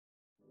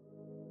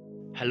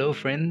Hello,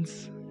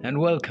 friends, and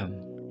welcome.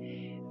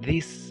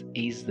 This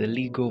is the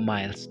Legal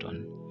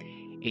Milestone,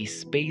 a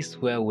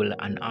space where we'll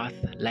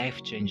unearth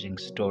life-changing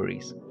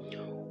stories,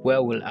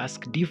 where we'll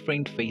ask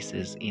different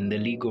faces in the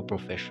legal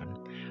profession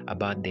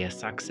about their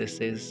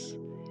successes,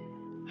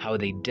 how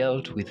they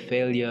dealt with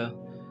failure,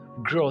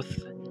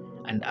 growth,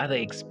 and other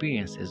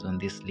experiences on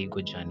this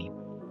legal journey.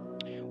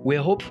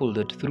 We're hopeful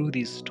that through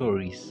these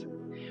stories,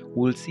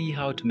 we'll see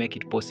how to make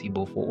it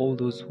possible for all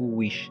those who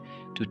wish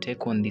to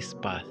take on this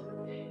path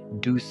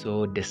do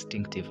so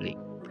distinctively.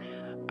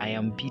 I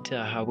am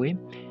Peter Hawe,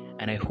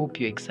 and I hope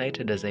you're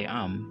excited as I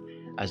am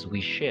as we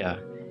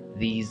share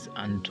these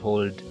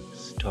untold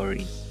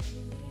stories.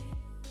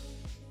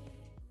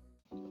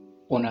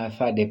 On our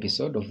third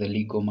episode of the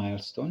Legal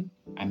Milestone,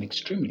 I'm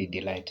extremely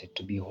delighted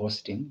to be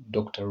hosting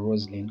Dr.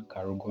 Roselyn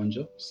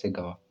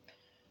Karugonjo-Segawa.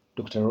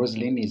 Dr.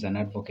 Roselyn is an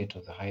advocate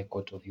of the High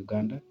Court of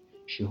Uganda.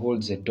 She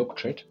holds a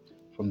doctorate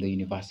from the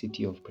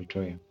University of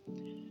Pretoria.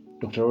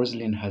 Dr.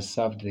 Roselyn has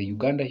served the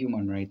Uganda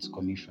Human Rights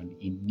Commission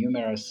in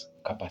numerous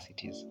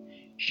capacities.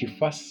 She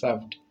first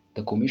served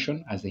the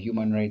Commission as a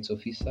Human Rights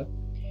Officer.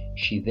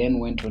 She then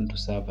went on to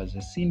serve as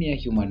a Senior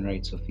Human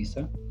Rights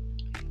Officer.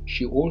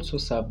 She also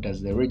served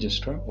as the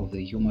Registrar of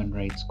the Human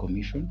Rights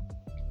Commission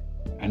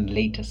and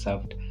later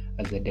served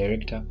as the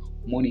Director,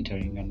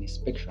 Monitoring and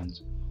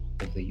Inspections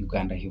of the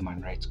Uganda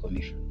Human Rights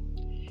Commission.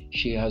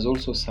 She has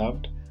also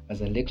served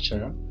as a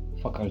lecturer,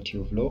 Faculty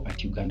of Law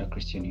at Uganda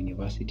Christian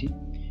University.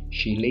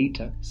 She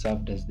later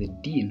served as the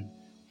Dean,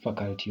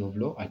 Faculty of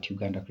Law at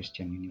Uganda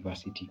Christian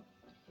University.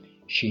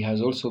 She has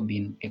also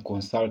been a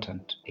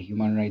consultant, a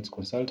human rights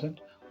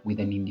consultant with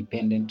an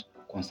independent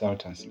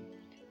consultancy.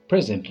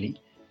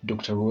 Presently,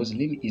 Dr.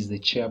 Roselyn is the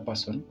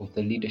Chairperson of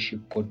the Leadership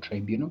Code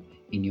Tribunal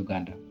in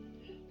Uganda.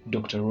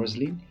 Dr.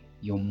 Roselyn,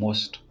 you're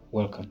most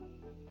welcome.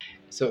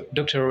 So,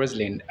 Dr.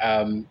 Roselyn,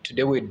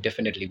 today we're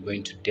definitely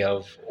going to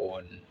delve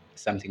on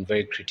something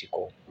very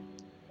critical,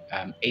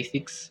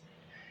 ethics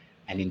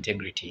and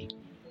integrity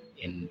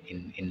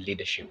in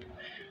leadership.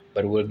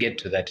 But we'll get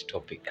to that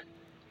topic.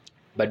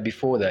 But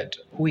before that,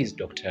 who is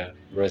Dr.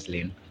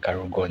 Roselyn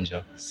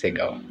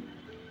Karugonjo-Segawa?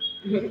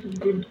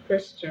 Good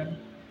question.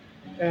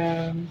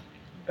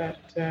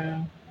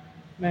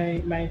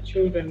 My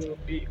children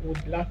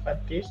would laugh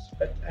at this,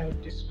 but I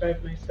would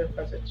describe myself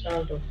as a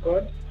child of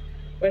God.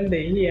 When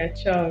they hear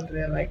child,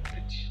 they're like,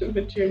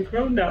 but you're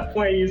grown up,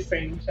 why are you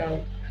saying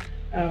child?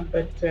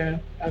 But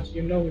as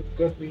you know, with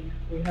God, we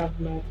have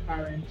no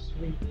parents.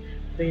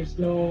 There's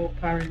no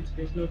parents,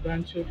 there's no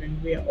grandchildren.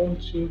 We are all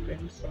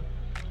children. So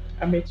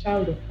I'm a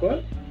child of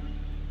God.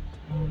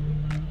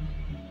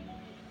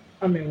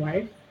 I'm a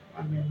wife.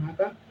 I'm a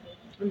mother,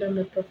 and I'm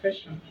a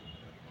professional.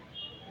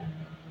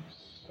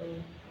 So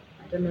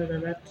I don't know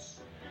that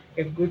that's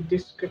a good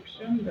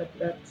description, but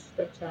that's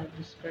how I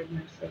describe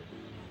myself.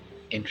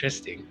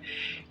 Interesting.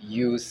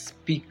 You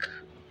speak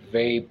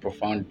very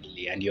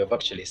profoundly, and you have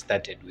actually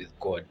started with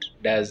God.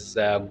 Does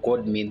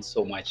God mean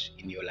so much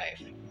in your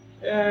life?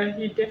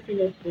 He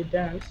definitely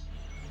does.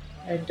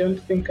 I don't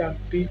think I'd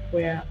be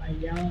where I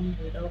am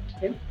without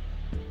him.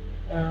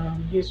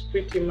 He's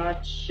pretty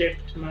much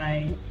shaped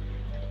my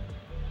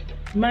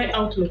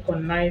outlook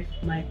on life,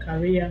 my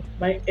career,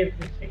 my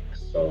everything.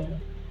 So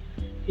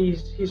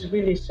he's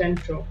really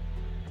central.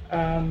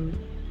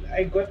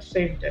 I got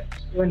saved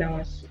when I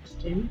was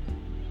 16,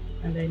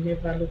 and I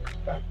never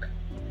looked back.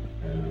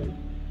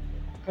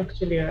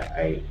 Actually,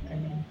 I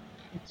mean,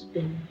 it's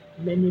been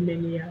many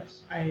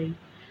years. I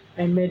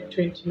made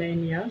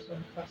 29 years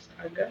on 1st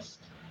August.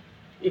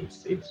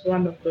 It's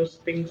one of those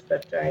things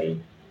that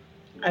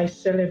I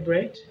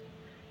celebrate,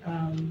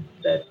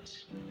 that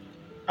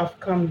I've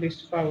come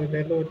this far with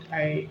the Lord.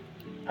 I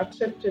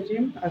accepted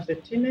Him as a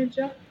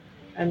teenager,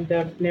 and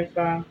I've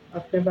never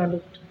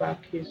looked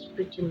back. He's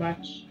pretty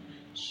much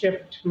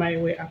shaped my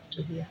way up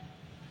to here.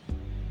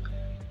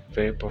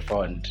 Very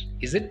profound.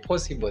 Is it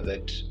possible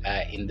that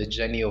in the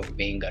journey of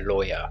being a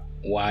lawyer,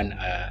 one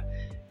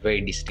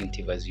very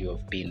distinctive as you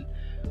have been,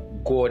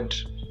 God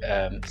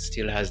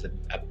still has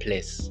a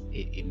place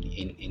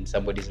in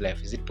somebody's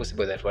life? Is it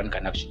possible that one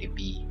can actually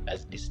be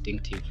as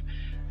distinctive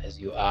as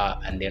you are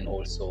and then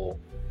also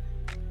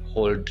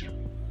hold,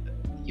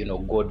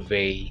 God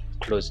very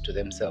close to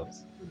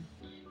themselves?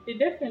 He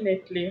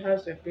definitely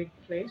has a big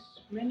place.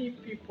 Many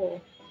people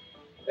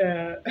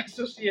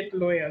associate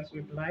lawyers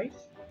with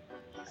lies,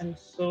 and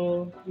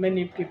so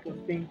many people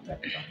think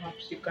that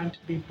perhaps you can't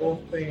be both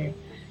a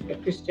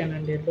Christian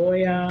and a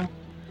lawyer.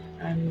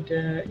 And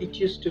it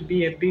used to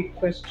be a big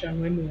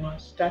question when we were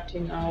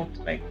starting out,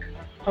 like,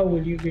 how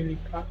will you really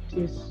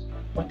practice?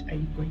 What are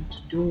you going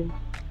to do?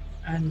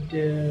 And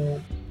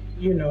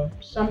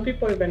some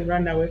people even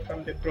run away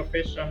from the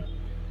profession,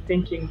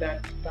 thinking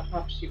that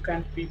perhaps you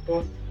can't be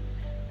both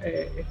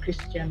a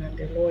Christian and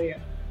a lawyer.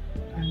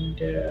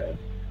 And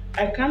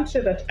I can't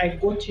say that I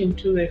got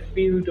into the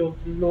field of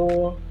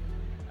law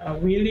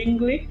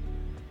willingly.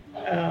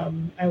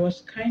 I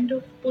was kind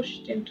of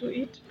pushed into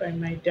it by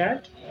my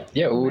dad.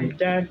 My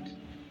dad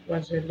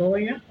was a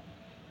lawyer,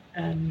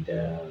 and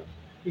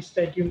he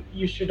said,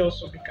 you should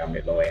also become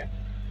a lawyer.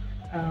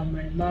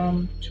 My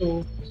mom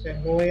too is a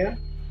lawyer.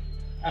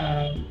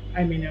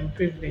 I'm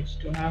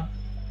privileged to have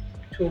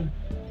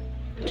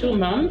two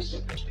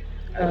moms.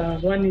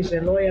 One is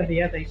a lawyer,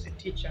 the other is a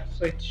teacher.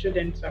 So it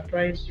shouldn't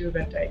surprise you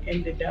that I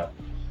ended up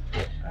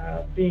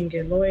being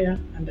a lawyer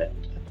and at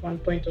one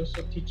point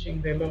also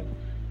teaching the law.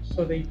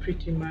 So they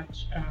pretty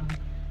much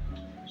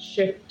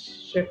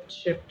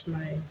shaped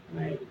my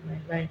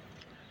life.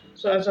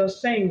 So as I was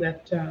saying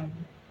that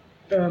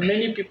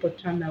many people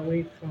turn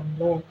away from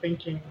law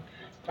thinking,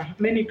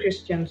 many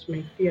Christians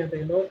may fear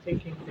the law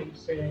thinking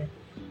there's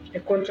a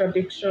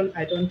contradiction.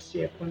 I don't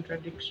see a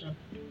contradiction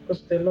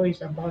because the law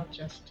is about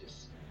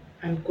justice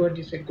and God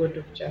is a God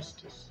of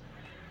justice.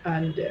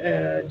 And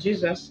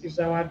Jesus is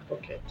our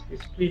advocate.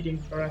 He's pleading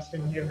for us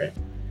in heaven.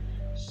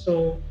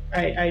 So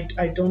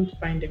I don't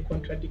find a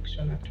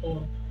contradiction at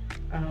all.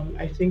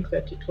 I think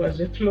that it was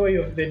a ploy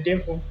of the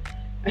devil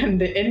and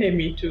the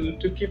enemy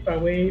to keep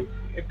away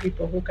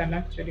people who can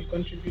actually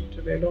contribute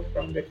to the law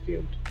from the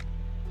field.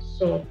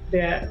 So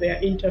they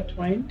are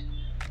intertwined.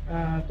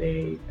 And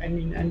they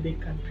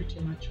can pretty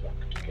much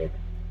work together.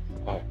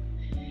 Wow.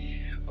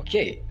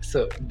 Okay,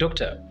 so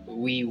Doctor,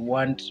 we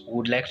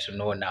would like to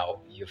know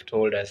now. You've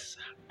told us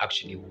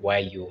actually why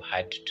you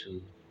had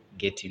to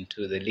get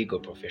into the legal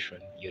profession.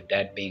 Your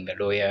dad being a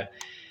lawyer,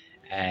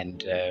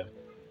 and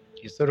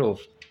you sort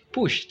of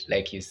pushed,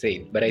 like you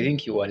said, but I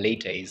think you were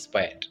later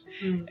inspired.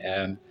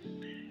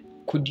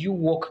 Could you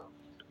walk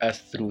us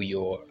through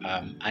your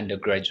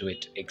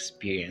undergraduate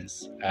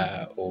experience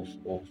of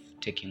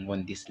taking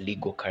on this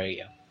legal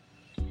career?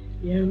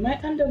 Yeah, my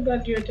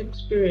undergraduate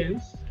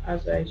experience,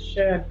 as I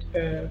shared,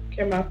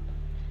 came up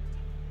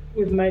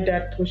with my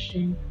dad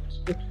pushing, it's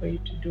good for you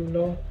to do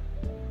law.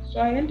 So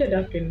I ended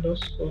up in law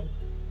school,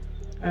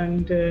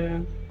 and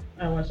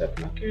I was at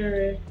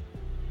Makerere.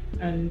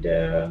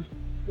 And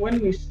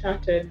when we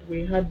started,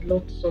 we had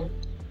lots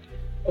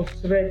of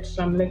threats.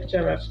 Some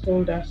lecturers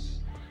told us,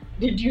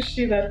 "Did you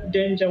see that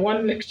danger?"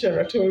 One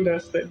lecturer told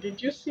us that,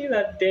 "Did you see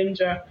that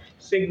danger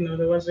signal?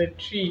 There was a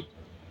tree.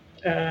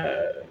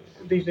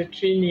 There's a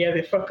tree near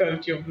the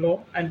Faculty of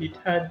Law, and it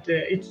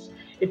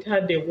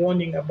had a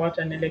warning about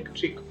an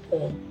electric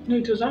pole. No,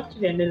 it was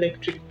actually an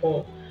electric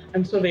pole,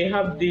 and so they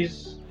have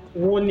these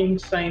warning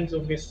signs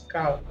of a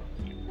skull,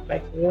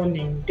 like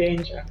warning,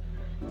 danger."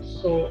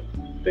 So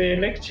the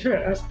lecturer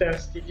asked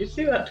us, "Did you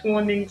see that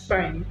warning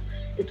sign?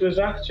 It was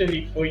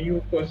actually for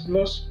you because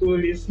law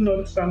school is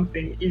not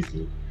something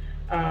easy.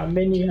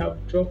 Many have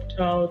dropped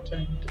out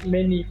and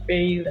many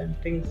failed and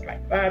things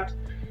like that."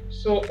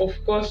 So of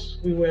course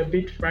we were a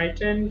bit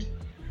frightened,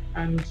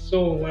 and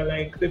so we're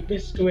like, the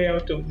best way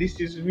out of this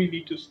is really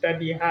to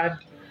study hard,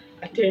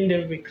 attend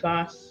every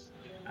class,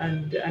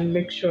 and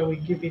make sure we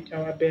give it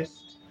our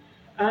best.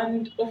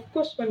 And of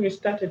course, when we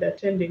started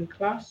attending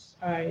class,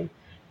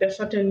 there are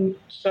certain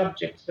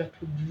subjects that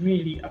would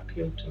really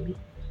appeal to me,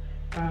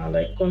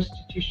 like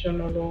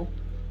constitutional law.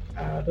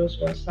 Those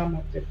were some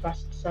of the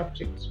first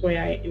subjects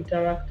where I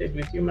interacted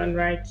with human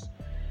rights,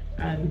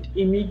 and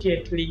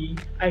immediately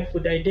I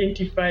could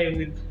identify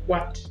with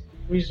what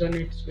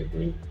resonates with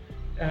me.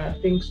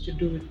 Things to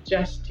do with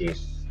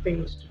justice,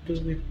 things to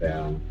do with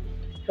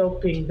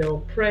helping the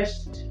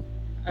oppressed,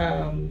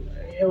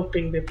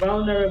 helping the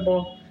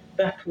vulnerable,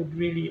 that would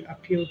really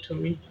appeal to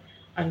me.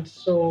 And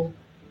so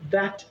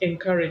that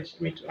encouraged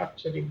me to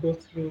actually go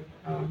through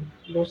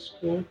law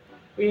school.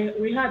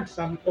 We had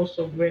some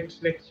also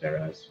great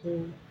lecturers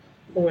who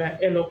were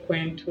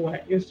eloquent, who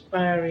were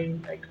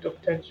inspiring, like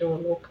Dr. Joe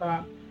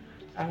Loka.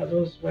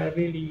 Those were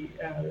really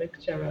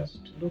lecturers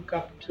to look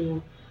up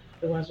to.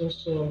 There was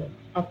also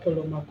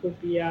Apollo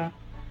Makubia.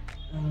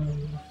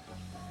 Um,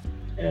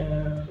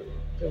 uh,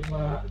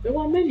 there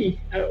were many.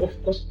 Of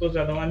course, those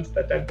are the ones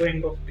that are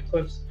going off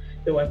because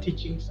they were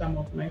teaching some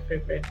of my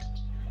favorite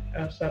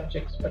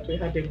subjects. But we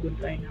had a good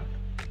lineup.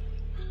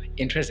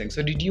 Interesting.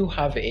 So, did you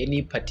have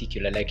any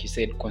particular, like you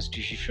said,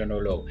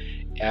 constitutional law?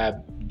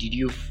 Did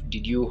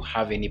you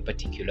have any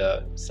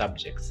particular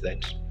subjects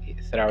that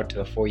throughout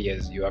the 4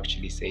 years you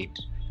actually said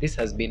this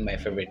has been my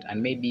favorite,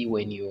 and maybe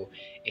when you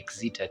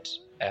exit at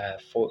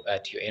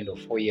your end of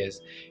 4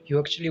 years, you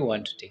actually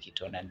want to take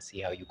it on and see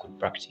how you could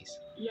practice?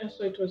 Yeah,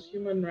 so it was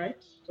human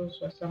rights. Those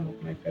were some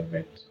of my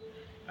favorite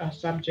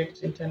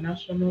subjects.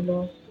 International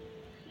law.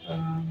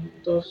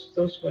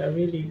 Those were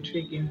really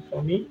intriguing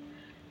for me.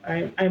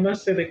 I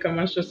must say the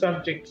commercial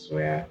subjects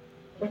were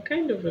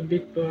kind of a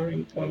bit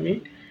boring for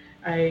me.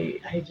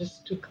 I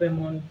just took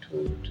them on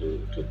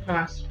to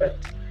pass, but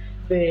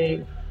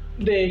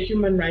the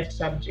human rights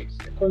subjects,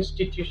 the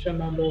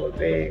constitutional law,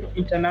 the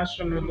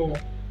international law,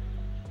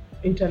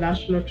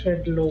 international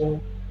trade law,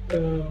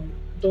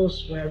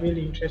 those were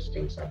really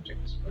interesting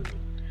subjects for me.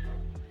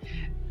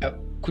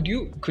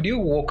 Could you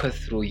walk us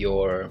through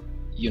your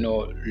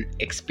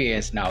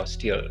experience now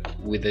still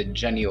with the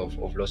journey of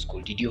law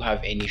school? Did you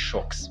have any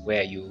shocks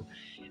where you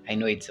I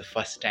know it's the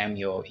first time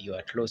you're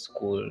at law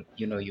school.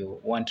 You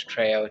want to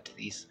try out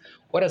this.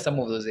 What are some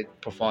of those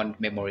profound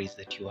memories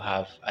that you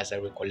have as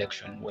a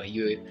recollection?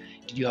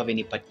 Did you have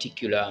any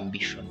particular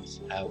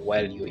ambitions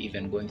while you're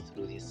even going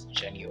through this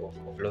journey of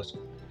law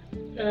school?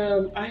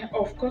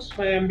 Of course,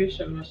 my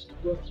ambition was to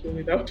go through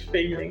without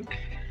failing,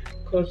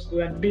 because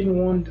we had been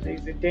warned there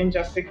is a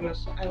danger signal.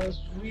 So I was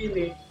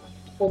really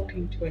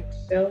hoping to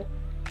excel.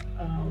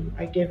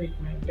 I gave it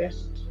my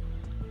best.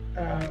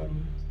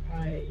 Um,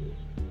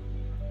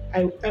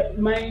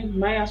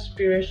 my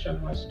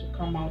aspiration was to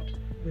come out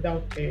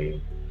without a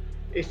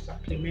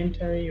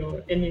supplementary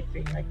or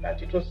anything like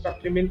that. It was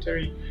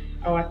supplementary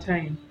our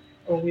time,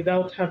 or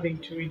without having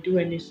to redo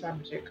any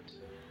subject.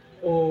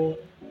 Or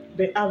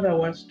the other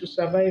was to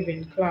survive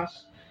in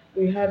class.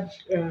 We had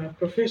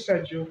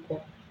Professor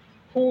Joko,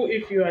 who,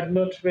 if you had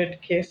not read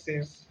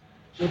cases,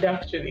 would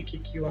actually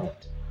kick you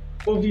out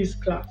of his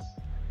class.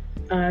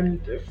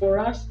 And for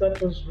us,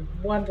 that was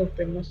one of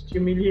the most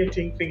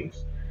humiliating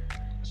things.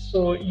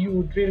 So you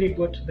would really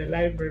go to the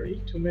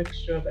library to make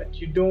sure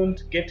that you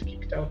don't get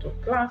kicked out of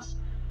class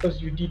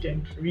because you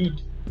didn't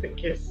read the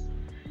case.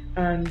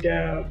 And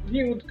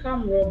he would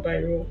come row by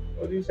row.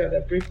 Oh, these are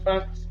the brief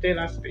facts. Tell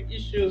us the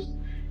issues.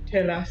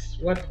 Tell us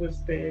what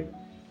was the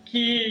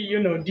key,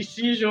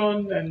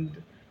 decision, and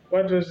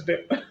what was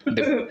The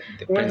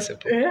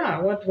principle.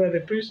 what were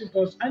the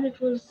principles. And it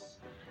was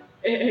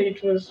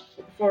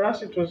for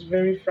us, it was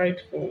very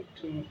frightful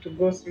to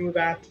go through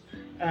that.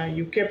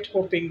 You kept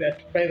hoping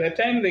that by the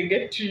time they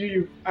get to you,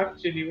 you've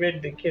actually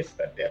read the case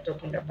that they're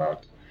talking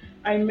about.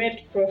 I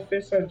met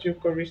Professor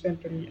Juko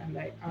recently, and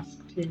I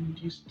asked him,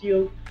 do you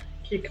still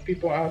kick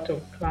people out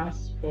of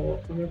class for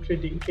not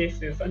reading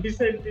cases? And he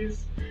said,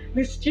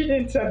 these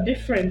students are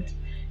different.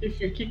 If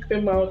you kick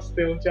them out,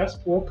 they'll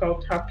just walk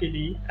out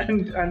happily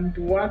and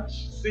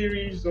watch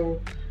series or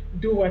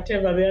do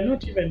whatever. They are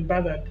not even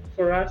bothered.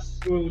 For us,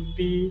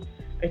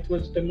 it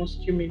was the most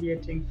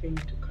humiliating thing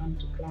to come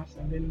to class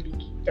and then be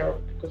kicked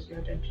out because you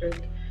hadn't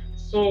read.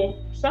 So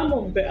some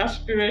of the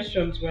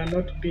aspirations were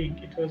not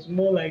big. It was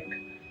more like,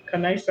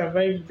 can I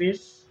survive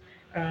this?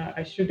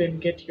 I shouldn't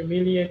get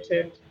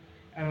humiliated.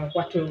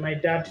 What will my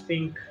dad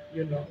think?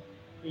 He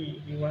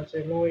was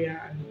a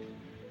lawyer, and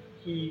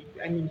he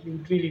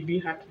would really be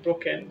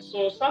heartbroken.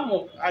 So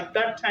at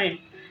that time,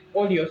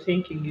 all you're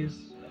thinking is,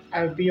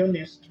 I'll be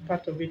honest,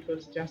 part of it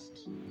was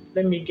just,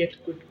 let me get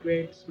good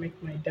grades, make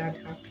my dad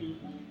happy.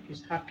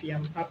 He's happy,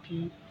 I'm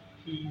happy.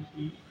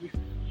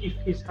 If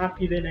he's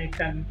happy, then I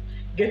can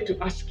get to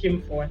ask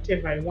him for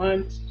whatever I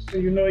want. So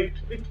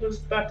it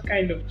was that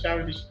kind of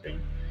childish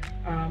thing.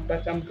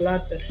 But I'm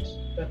glad that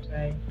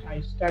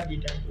I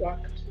studied and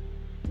worked,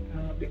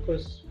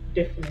 because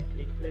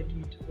definitely it led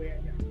me to where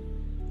I am.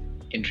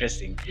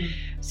 Interesting.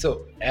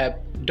 So,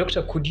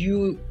 Doctor, could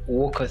you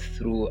walk us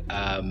through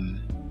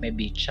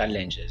maybe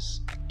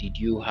challenges? Did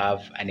you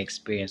have an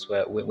experience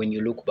where when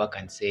you look back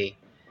and say,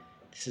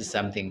 this is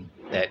something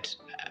that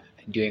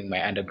during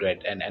my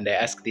undergrad, and I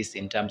ask this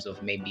in terms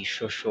of maybe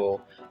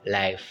social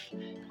life,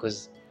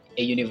 because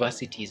a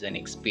university is an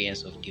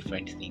experience of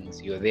different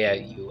things. You're there,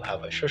 you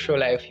have a social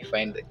life, you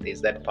find that there's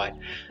that part,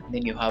 and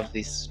then you have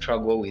this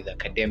struggle with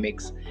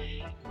academics.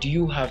 Do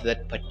you have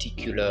that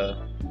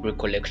particular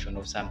recollection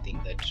of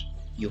something that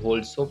you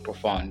hold so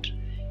profound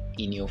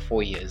in your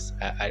 4 years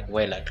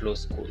while at law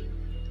school,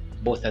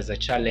 both as a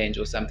challenge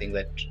or something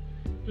that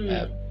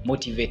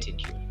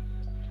motivated you?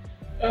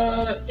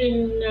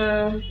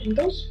 In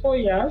those 4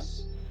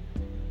 years,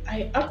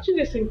 I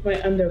actually think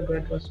my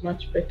undergrad was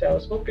much better. I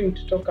was hoping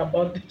to talk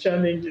about the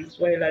challenges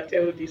while at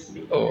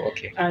LDC. Oh,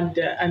 okay.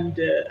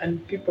 And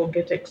people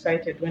get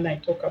excited when I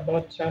talk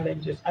about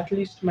challenges. At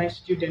least my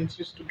students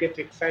used to get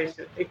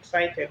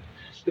excited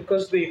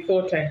because they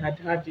thought I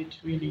had it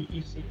really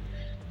easy.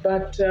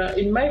 But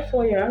in my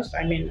 4 years,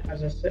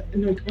 as I said,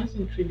 no, it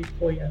wasn't really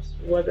 4 years.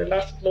 We were the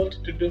last lot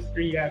to do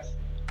 3 years.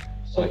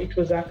 So it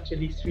was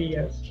actually 3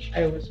 years.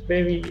 I was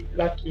very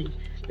lucky.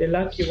 The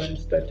lucky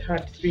ones that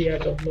had 3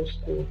 years of law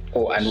school.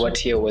 Oh, and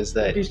what year was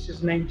that? This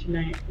is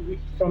 99,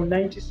 from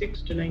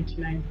 96 to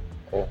 99.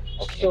 Oh,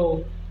 okay.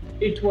 So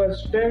it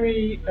was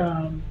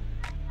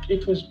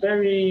it was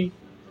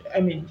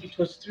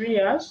 3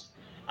 years.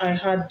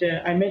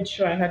 I made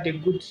sure I had a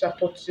good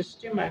support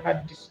system. I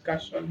had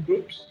discussion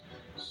groups.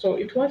 So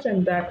it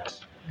wasn't that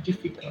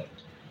difficult.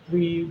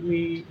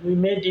 We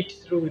made it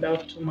through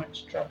without too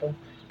much trouble.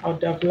 I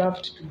would have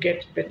loved to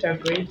get better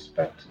grades,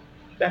 but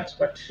that's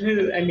what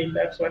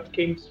that's what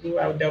came through.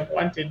 I would have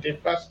wanted a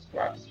first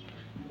class,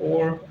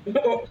 or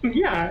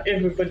yeah,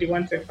 everybody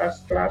wants a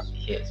first class.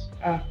 Yes.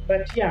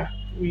 But yeah,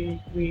 we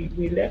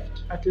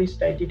left. At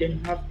least I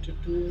didn't have to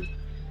do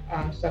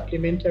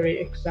supplementary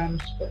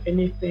exams for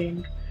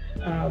anything.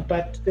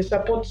 But the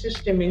support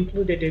system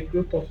included a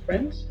group of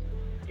friends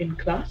in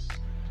class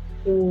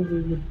who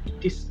we would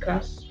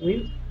discuss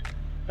with.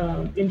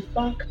 In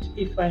fact,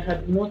 if I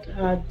had not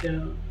had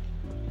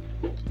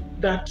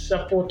that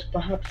support,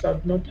 perhaps I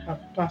would not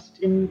have passed.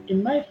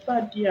 In my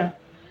third year,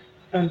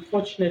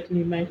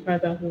 unfortunately, my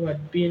father, who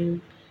had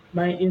been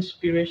my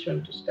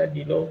inspiration to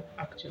study law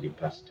actually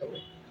passed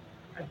away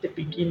at the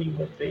beginning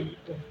of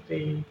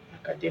the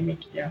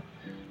academic year,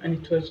 and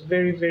it was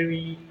very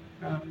very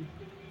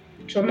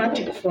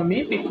traumatic for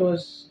me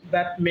because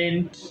that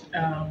meant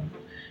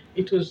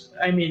it was.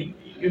 I mean,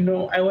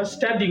 I was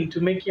studying to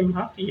make him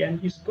happy, and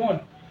he's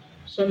gone.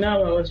 So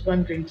now I was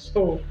wondering,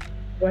 so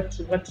what's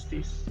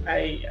this?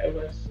 I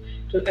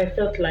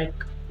felt like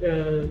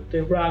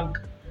the rug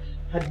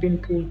had been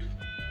pulled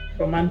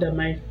from under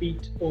my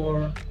feet,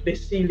 or the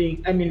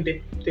ceiling, I mean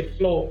the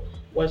floor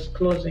was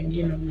closing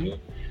in on me.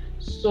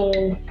 So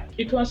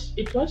it was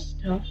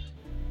tough,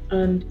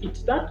 and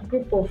it's that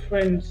group of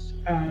friends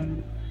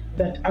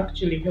that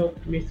actually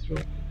helped me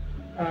through,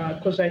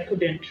 because I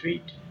couldn't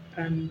read,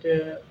 and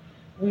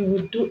we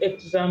would do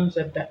exams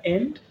at the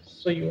end.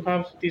 So you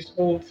have this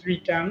whole 3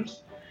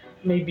 terms.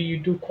 Maybe you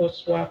do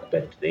coursework,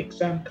 but the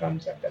exam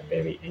comes at the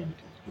very end.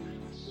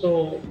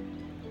 So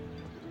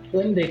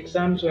when the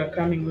exams were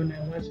coming on,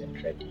 I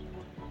wasn't ready,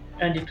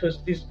 and it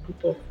was this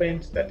group of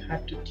friends that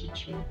had to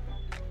teach me.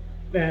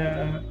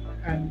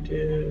 And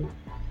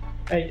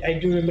I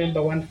do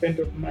remember one friend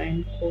of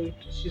mine called.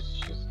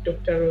 She's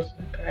Dr.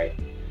 Roselyn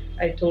Karugonjo.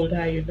 I told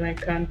her,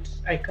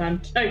 I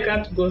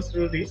can't go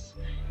through this.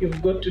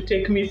 You've got to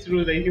take me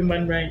through the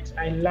human rights.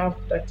 I love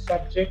that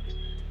subject.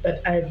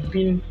 That I've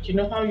been. You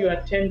know how you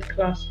attend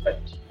class,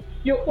 but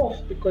you're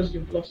off because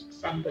you've lost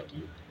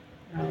somebody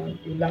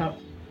you love,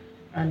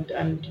 and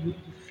you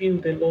feel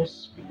the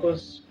loss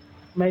because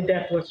my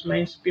dad was my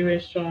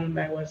inspiration.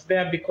 I was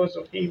there because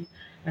of him,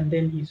 and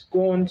then he's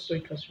gone, so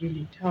it was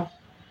really tough.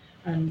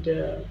 And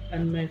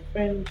my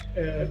friend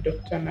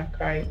Dr.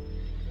 Nakai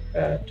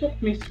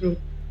took me through,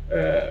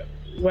 uh,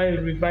 while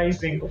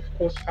revising, of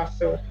course,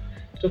 herself,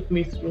 took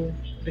me through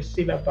the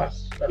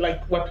syllabus,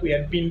 like what we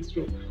had been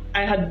through.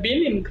 I had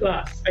been in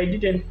class, I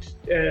didn't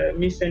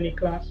miss any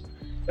class,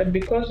 but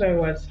because I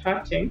was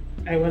hurting,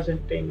 I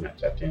wasn't paying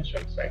much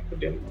attention, so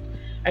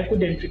I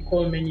couldn't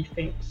recall many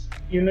things.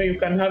 You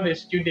can have a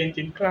student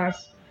in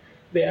class,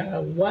 they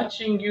are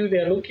watching you, they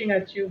are looking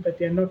at you, but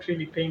they're not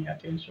really paying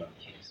attention.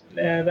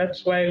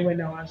 That's why when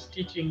I was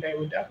teaching, I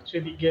would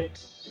actually get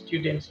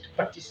students to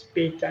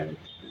participate and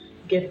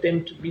get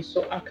them to be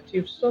so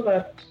active so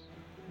that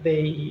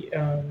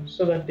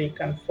they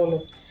can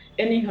follow.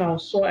 Anyhow,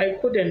 so I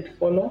couldn't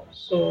follow,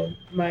 so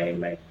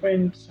my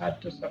friends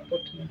had to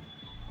support me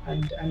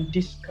and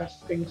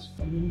discuss things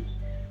for me,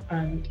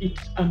 and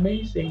it's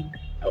amazing.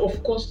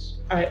 Of course,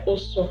 I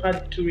also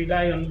had to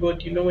rely on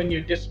God. When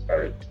you're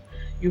desperate,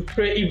 you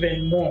pray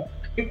even more.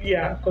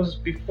 Yeah, because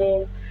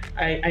before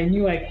I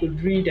knew I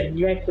could read, I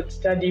knew I could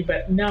study,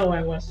 but now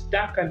I was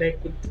stuck, and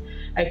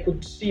I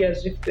could see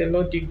as if the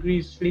law degree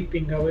is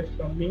slipping away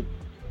from me.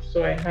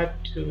 So I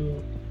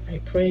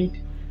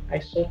prayed, I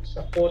sought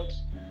support,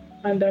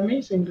 and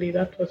amazingly,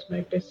 that was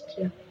my best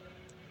year.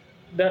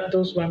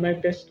 Those were my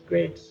best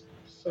grades.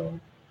 So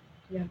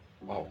yeah.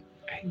 Wow.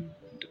 Mm.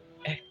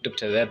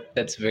 Doctor,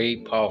 that's very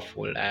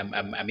powerful.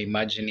 I'm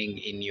imagining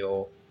in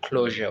your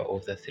closure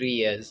of the 3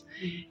 years,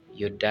 Mm.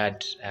 your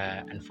dad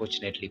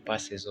unfortunately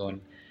passes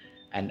on,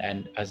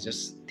 and I was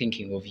just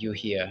thinking of you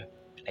here,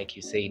 like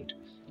you said.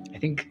 I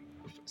think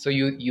so.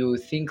 You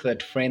think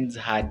that friends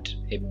had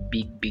a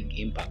big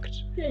impact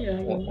Yeah,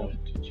 you on.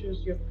 have to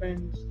choose your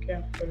friends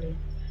carefully.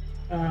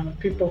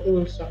 People who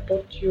will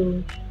support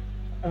you,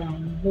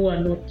 who are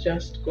not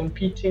just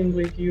competing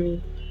with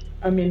you.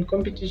 I mean,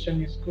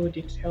 competition is good,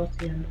 it's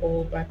healthy and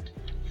all, but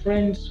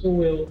friends who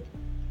will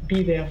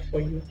be there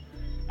for you,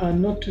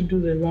 not to do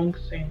the wrong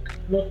thing,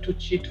 not to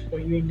cheat for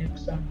you in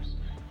exams,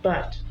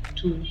 but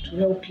to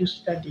help you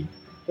study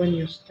when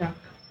you're stuck,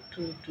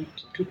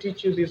 to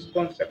teach you these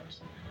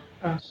concepts,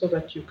 so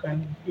that you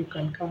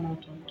can come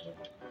out on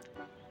top.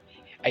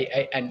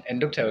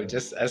 And Doctor, I will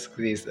just ask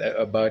this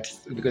about,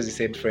 because you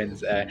said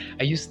friends.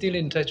 Are you still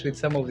in touch with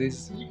some of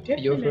these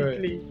your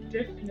friends?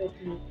 Definitely,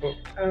 definitely.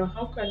 Oh,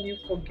 How can you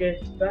forget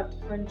that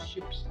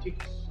friendship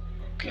sticks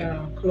okay.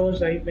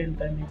 closer even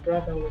than a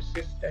brother or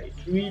sister? It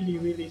really,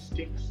 really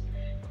sticks.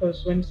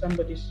 Because when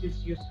somebody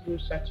sees you through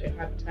such a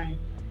hard time,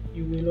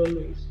 you will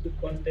always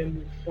look on them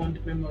with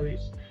fond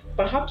memories.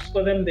 Perhaps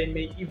for them, they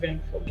may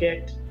even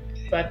forget,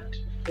 but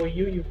for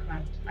you, you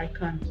can't. I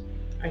can't.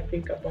 I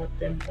think about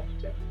them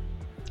often.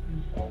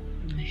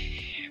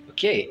 Mm.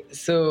 Okay,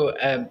 so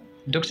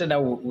Doctor,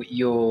 now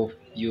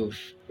you've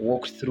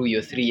walked through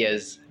your 3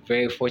 years.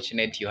 Very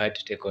fortunate you had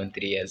to take on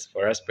 3 years.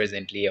 For us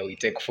presently, we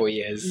take 4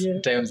 years.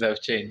 Yes. Times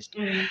have changed.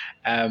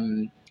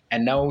 Mm.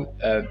 And now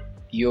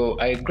you're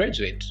a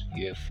graduate.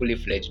 You're a fully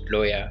fledged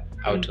lawyer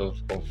out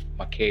Mm. of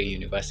Makerere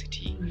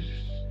University. Mm.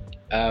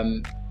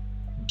 Um,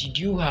 did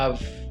you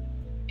have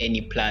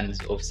any plans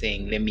of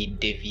saying, let me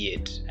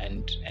deviate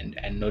and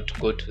not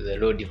go to the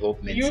law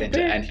development You center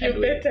bet, you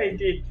bet I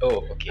did.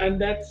 Oh, okay.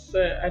 And that's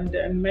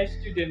and my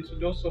students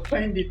would also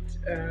find it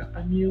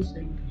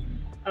amusing.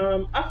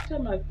 After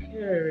my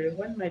career,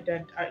 when my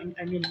dad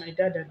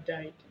had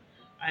died,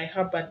 I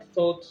harbored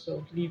thoughts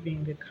of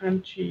leaving the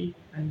country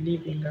and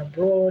living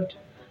abroad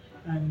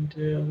and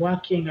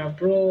working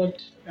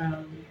abroad.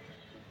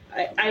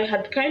 I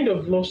had kind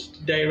of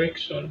lost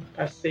direction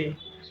per se.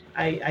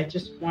 I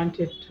just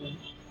wanted to,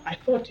 I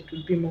thought it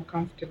would be more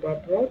comfortable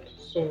abroad.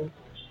 So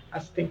I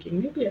was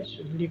thinking maybe I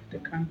should leave the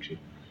country.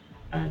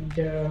 And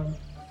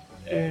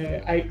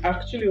I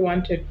actually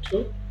wanted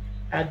to.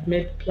 I'd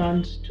made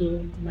plans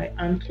to. My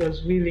aunt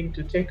was willing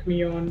to take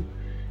me on,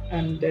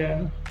 and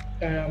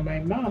my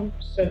mom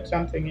said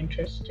something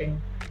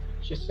interesting.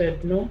 She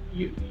said, "No,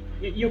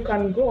 you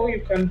can go, you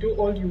can do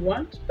all you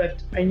want,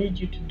 but I need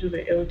you to do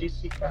the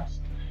LDC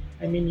first.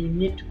 I mean, you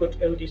need to go to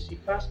LDC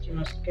first. You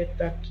must get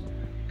that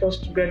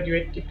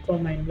postgraduate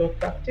diploma in law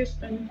practice,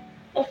 and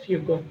off you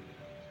go."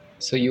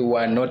 So you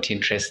were not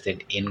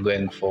interested in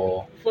going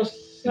for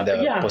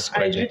the Yeah, I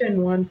postgraduate?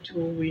 didn't want to.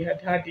 We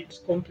had had it's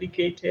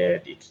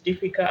complicated, it's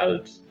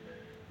difficult.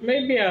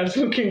 Maybe I was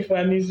looking for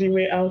an easy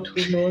way out.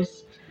 Who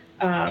knows?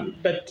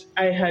 But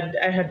I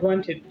had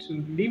wanted to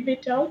leave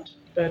it out,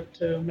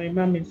 but my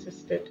mom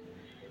insisted,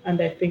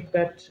 and I think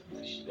that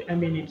I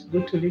mean it's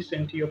good to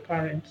listen to your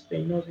parents.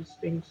 They know these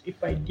things.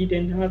 If I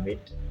didn't have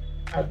it,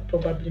 I'd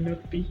probably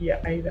not be here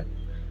either.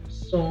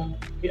 So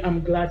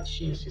I'm glad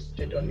she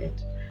insisted on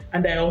it,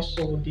 and I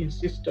also would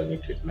insist on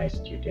it with my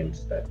students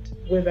that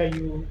whether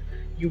you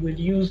will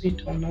use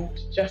it or not,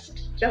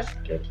 just get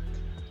it.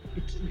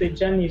 The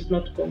journey is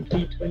not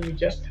complete when you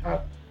just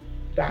have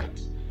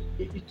that.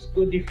 It's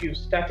good if you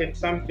started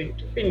something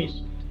to finish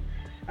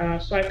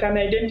it. So I can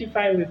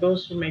identify with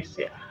those who may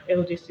say,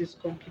 LDC is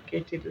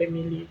complicated, let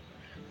me leave.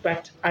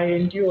 But I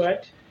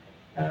endured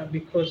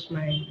because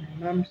my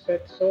mom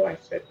said so. I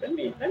said, let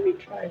me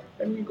try,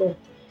 let me go.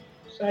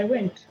 So I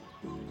went,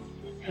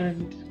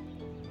 and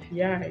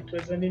yeah, it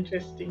was an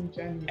interesting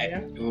journey. Yeah.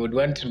 I would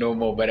want to know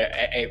more, but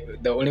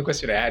the only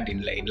question I had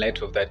in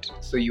light of that,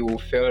 so you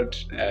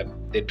felt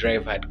the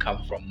drive had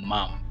come from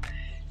mom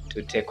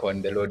to take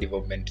on the Law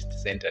Development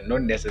Center,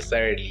 not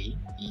necessarily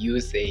you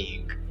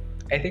saying,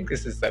 I think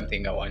this is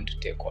something I want to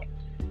take on.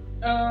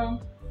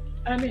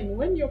 I mean,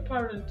 when your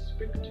parents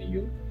speak to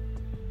you,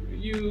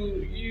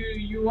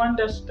 you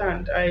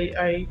understand.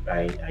 I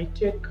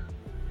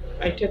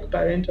take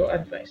parental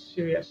advice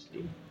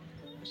seriously.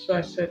 So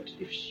I said,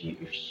 if she,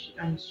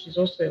 and she's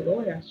also a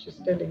lawyer, she's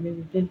telling me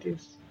we need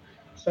this.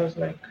 So I was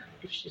like,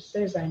 if she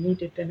says I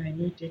need it, then I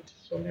need it.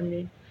 So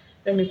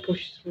let me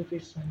push through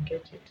this and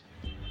get it.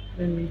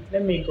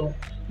 Let me go.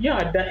 Yeah,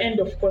 at the end,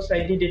 of course,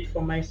 I did it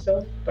for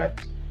myself, but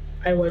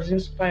I was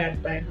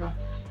inspired by her.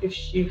 If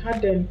she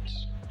hadn't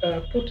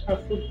put her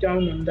foot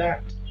down on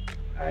that,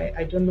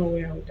 I don't know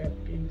where I would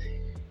have been.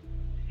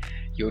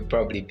 You would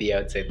probably be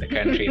outside the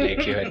country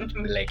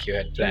like you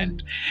had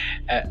planned.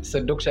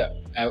 So, Doctor,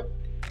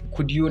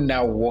 could you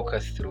now walk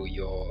us through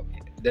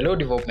the Law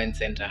Development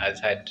Center has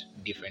had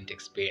different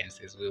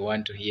experiences. We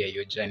want to hear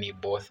your journey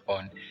both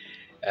on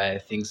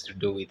things to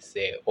do with,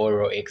 say,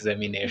 oral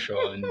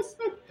examinations,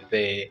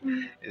 the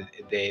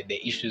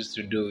issues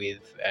to do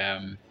with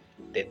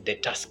the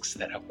tasks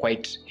that are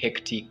quite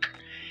hectic,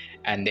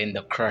 and then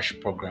the crash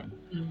program.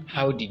 Mm.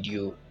 How did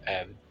you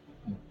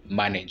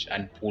manage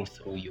and pull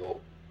through your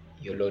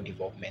Law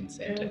Development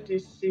Center?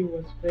 LDC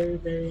was very,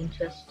 very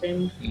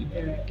interesting.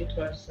 It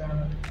was,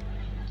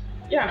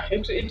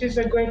 it is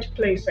a great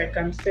place. I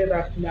can say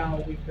that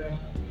now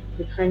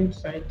with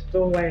hindsight.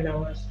 Though while I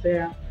was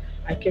there,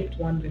 I kept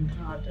wondering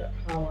how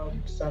I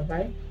would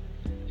survive.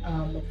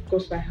 Of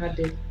course, I had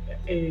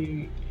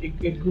a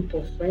group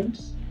of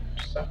friends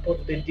to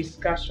support the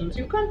discussions.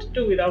 You can't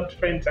do without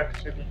friends,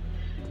 actually.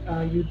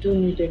 You do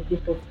need a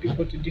group of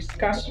people to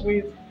discuss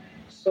with.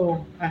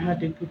 So I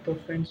had a group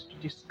of friends to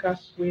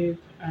discuss with,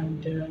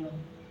 and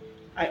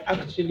I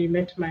actually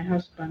met my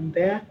husband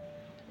there.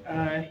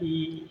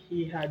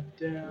 He had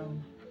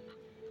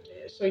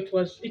so it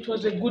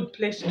was a good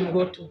place to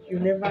go to. You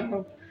never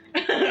know.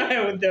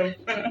 I would have.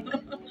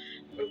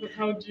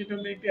 How do you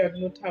know? Maybe I'd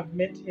not have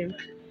met him.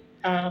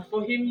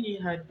 For him, he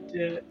had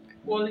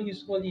all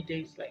his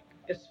holidays like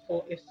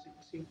S4, S6.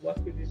 He would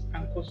work with his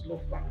uncle's law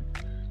firm,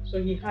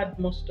 so he had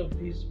most of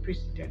these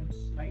precedents.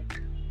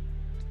 Like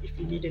if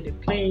you needed a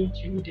plane,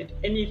 you needed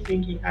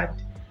anything,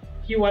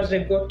 he was a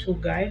go-to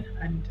guy,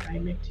 and I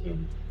met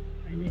him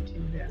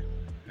there.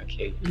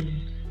 Okay.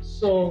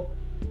 So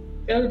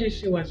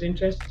LDC was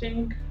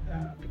interesting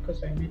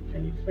because I met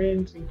many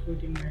friends,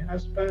 including my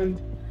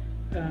husband.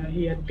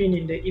 He had been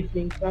in the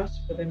evening class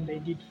for them. They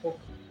did for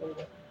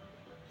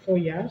 4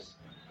 years.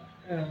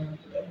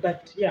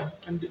 But yeah,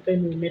 and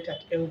then we met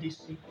at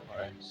LDC. All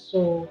right.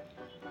 So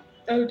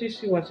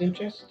LDC was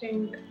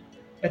interesting,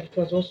 but it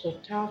was also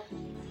tough.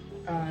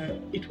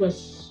 It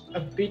was a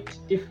bit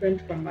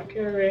different from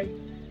Makerere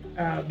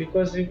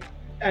because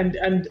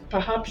and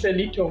perhaps a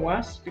little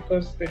worse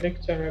because the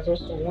lecturers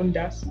also warned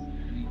us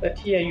that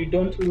here you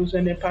don't lose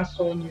any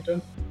person,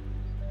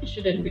 you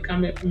shouldn't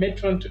become a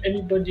matron to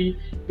anybody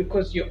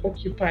because you're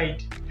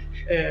occupied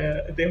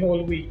the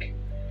whole week.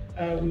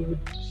 We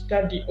would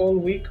study all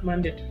week,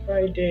 Monday to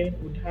Friday.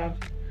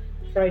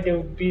 Friday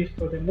would be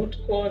for the moot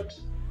court,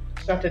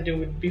 Saturday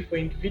would be for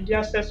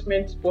individual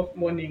assessments, both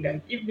morning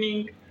and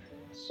evening.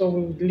 So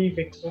we would leave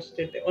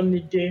exhausted. The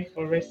only day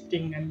for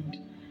resting and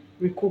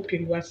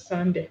recouping was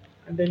Sunday,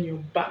 and then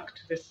you're back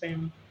to the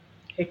same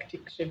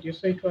hectic schedule.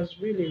 So it was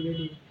really,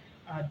 really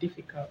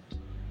difficult.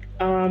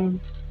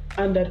 Um,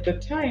 and at the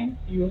time,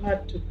 you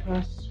had to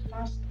pass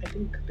first, I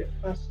think the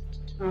first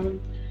term,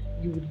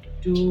 you would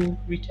do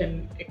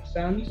written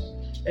exams,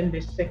 and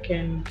the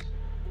second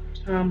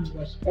term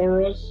was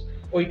orals,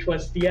 or it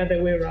was the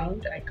other way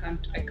around. I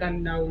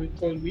can't now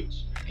recall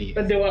which, Yes.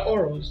 but there were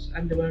orals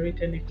and there were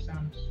written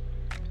exams.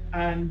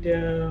 And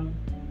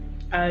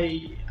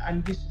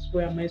and this is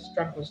where my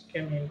struggles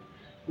came in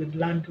with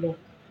land law.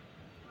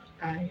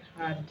 I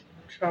had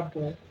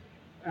trouble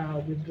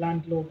with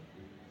land law.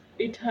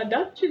 It had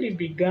actually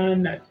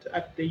begun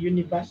at the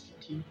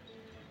university.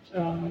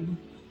 Um,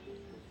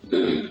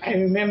 I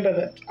remember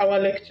that our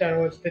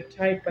lecturer was the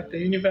type at the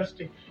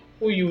university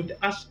who you would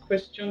ask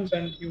questions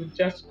and he would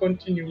just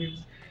continue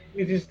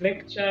with his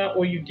lecture,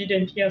 or you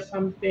didn't hear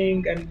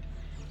something, and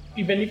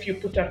even if you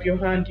put up your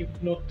hand, he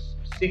would not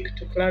seek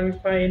to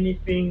clarify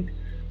anything.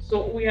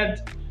 So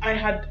I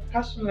had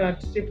personally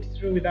had slipped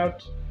through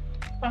without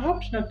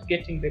perhaps not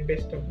getting the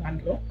best of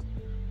land law.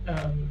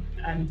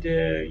 And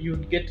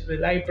you'd get to the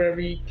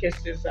library,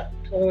 cases are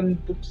torn,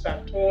 books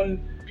are torn,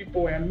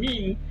 people were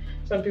mean.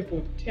 Some people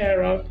would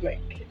tear out like,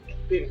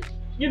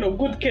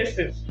 good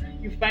cases.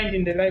 You find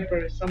in the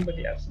library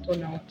somebody has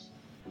torn out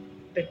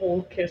the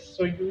whole case,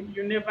 so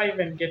you never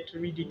even get to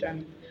read it.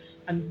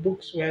 And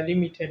books were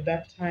limited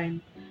that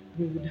time.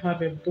 We would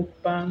have a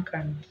book bank,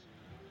 and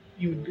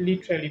you would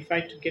literally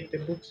fight to get the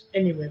books.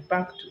 Anyway,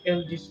 back to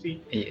LDC.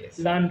 Yes.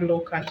 Land law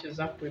catches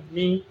up with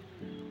me.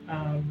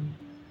 um,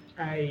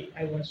 I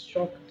was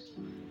shocked.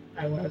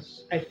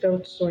 I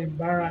felt so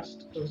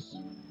embarrassed because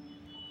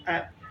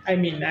I I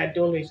mean I'd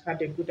always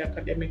had a good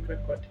academic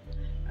record,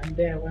 and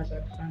there I was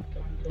at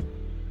Franklin,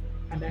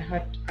 and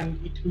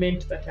it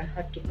meant that I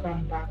had to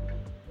come back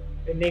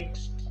the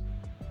next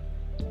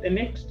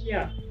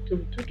year to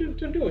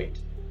do it.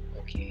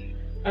 Okay.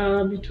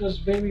 It was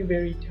very,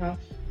 very tough,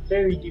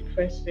 very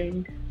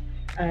depressing,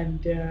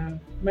 and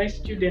my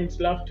students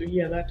love to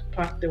hear that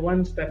part. The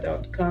ones that I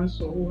would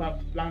cancel who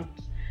have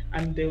flunked,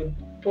 and they would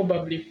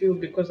probably feel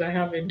because I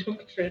have a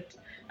doctorate,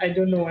 I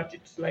don't know what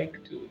it's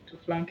like to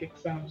flunk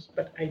exams,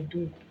 but I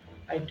do.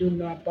 I do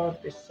know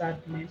about the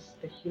sadness,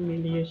 the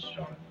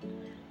humiliation,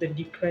 the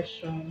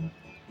depression,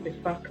 the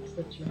fact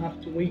that you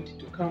have to wait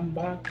to come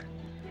back.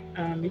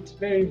 It's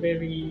very,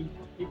 very,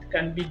 it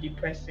can be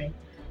depressing.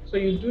 So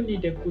you do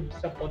need a good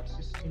support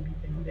system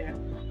even there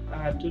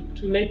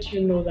to let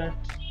you know that,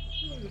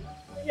 hmm,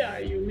 yeah,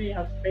 you may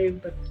have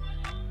failed, but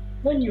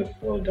when you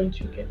fall, don't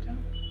you get up?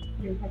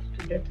 You have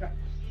to get up.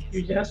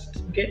 You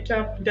just get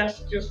up,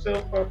 dust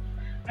yourself up,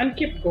 and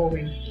keep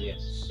going.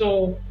 Yes.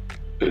 So,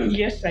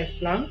 yes, I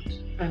flunked,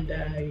 and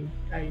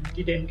I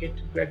didn't get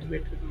to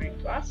graduate with my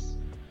class.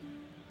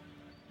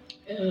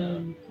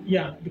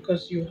 Yeah,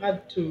 because you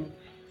had to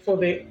for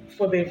the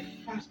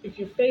first, if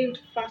you failed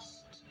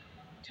first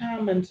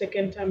term and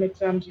second term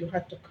exams, you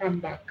had to come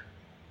back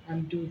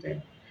and do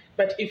them.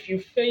 But if you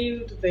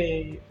failed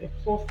the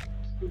fourth,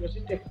 was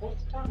it the fourth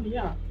term?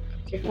 Yeah,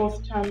 the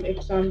fourth term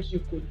exams, you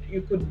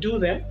could do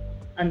them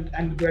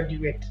and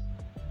graduate.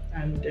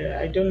 And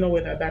I don't know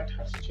whether that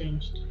has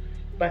changed,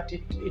 but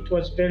it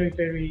was very,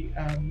 very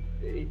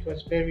it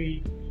was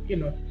very,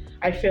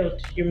 I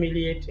felt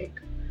humiliating.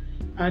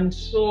 And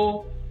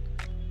so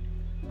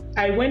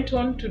I went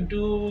on to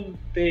do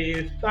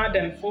the third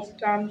and fourth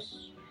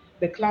terms,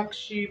 the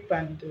clerkship,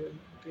 and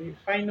the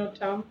final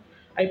term.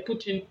 I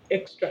put in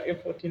extra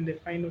effort in the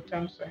final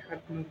term, so I had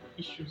no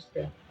issues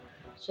there.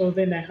 So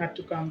then I had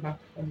to come back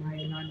for my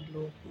land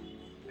law,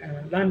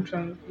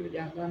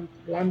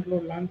 land law,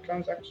 land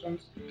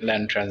transactions.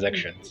 Land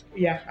transactions.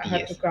 Yeah, I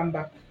had to Yes. come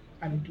back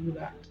and do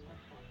that.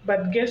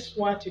 But guess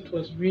what? It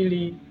was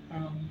really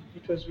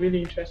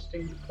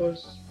interesting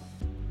because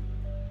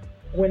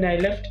when I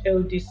left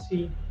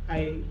LDC,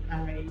 I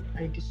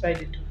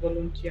decided to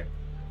volunteer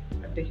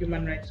at the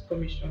Human Rights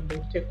Commission. They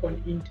take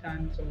on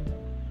interns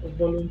or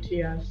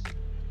volunteers.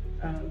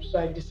 So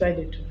I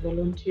decided to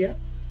volunteer,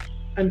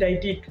 and I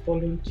did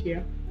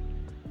volunteer.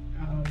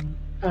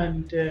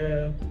 And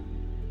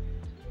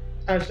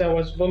as I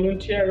was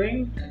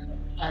volunteering,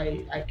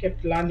 I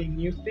kept learning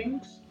new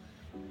things,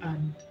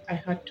 and I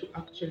had to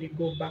actually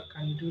go back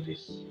and do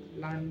this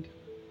land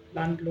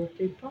law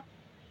paper.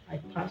 I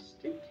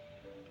passed it.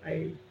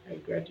 I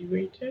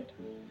graduated,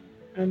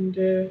 and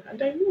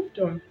I moved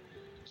on.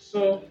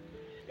 So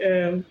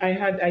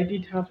I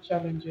did have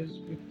challenges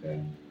with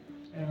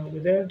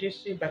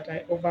LDC, but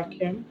I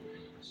overcame.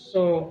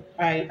 So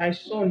I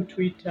saw on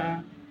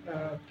Twitter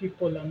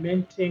people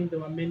lamenting. There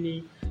were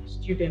many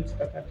students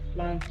that had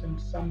flunked, and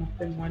some of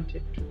them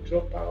wanted to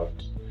drop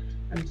out,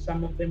 and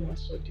some of them were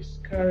so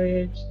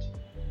discouraged.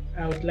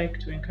 I would like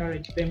to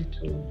encourage them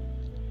to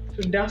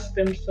dust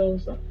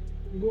themselves up,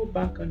 go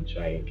back and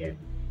try again.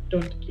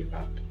 Don't give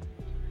up.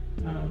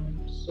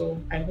 So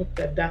I hope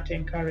that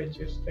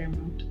encourages them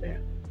out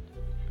there.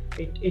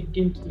 It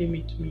didn't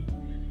limit me.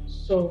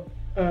 So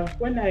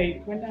when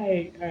I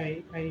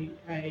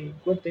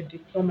got the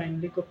diploma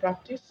in legal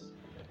practice,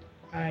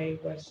 I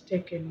was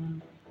taken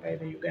on by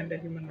the Uganda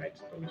Human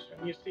Rights Commission.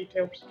 You see, it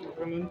helps to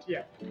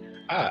volunteer.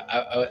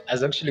 I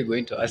was actually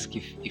going to ask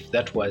if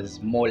that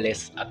was more or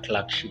less a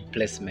clerkship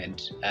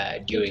placement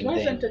It during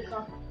wasn't then.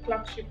 a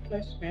clerkship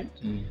placement.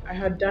 Mm. I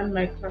had done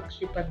my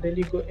clerkship at the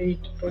Legal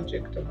Aid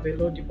Project of the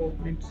Law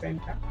Development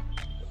Center.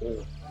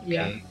 Oh,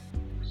 Yeah. okay.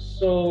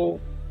 So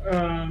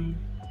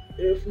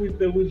if with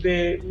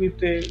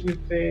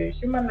the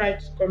Human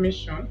Rights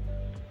Commission,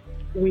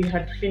 we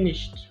had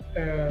finished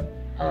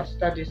our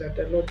studies at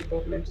the Law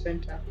Development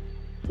Center.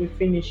 We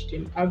finished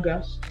in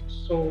August.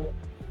 So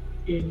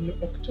in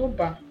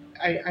October,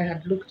 I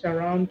had looked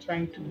around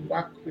trying to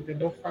work with the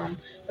law firm.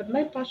 But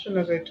my passion,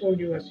 as I told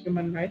you, was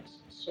human rights.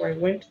 So I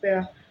went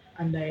there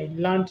and I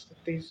learned that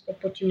there's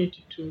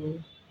opportunity to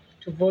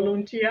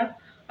volunteer.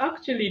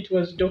 Actually, it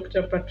was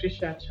Dr.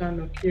 Patricia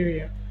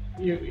Chano-Kiria.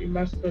 You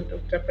must know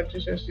Dr.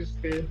 Patricia. She's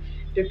the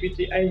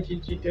deputy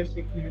IGG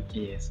designate.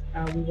 Yes.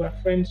 We were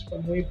friends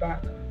from way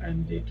back,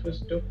 and it was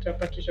Dr.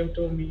 Patricia who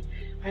told me,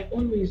 I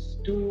always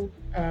do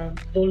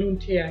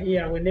volunteer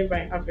here whenever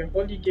I have a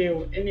holiday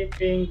or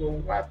anything or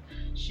what.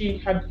 She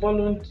had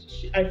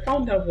I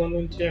found her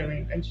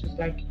volunteering, and she's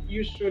like,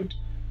 you should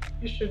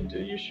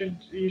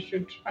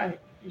try.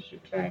 You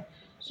should try.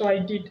 So I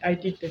did. I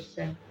did the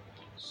same.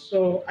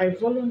 So I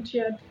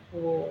volunteered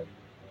for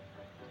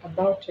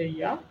about a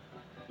year.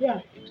 Yeah,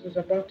 it was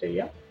about a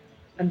year,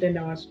 and then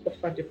I was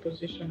offered a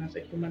position as a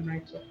human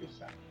rights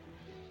officer.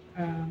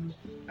 Um,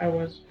 I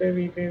was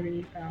very,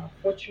 very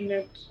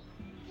fortunate,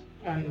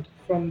 and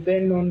from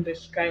then on, the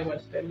sky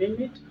was the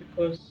limit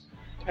because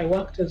I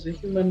worked as a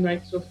human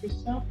rights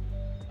officer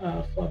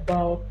for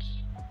about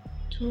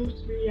 2,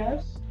 3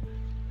 years,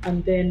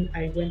 and then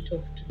I went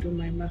off to do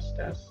my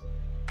master's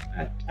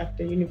at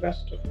the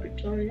University of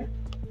Pretoria,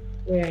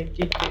 where I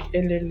did the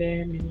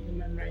LLM in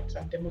Human Rights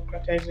and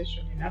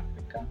Democratization in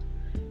Africa,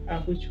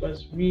 which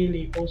was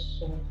really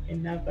also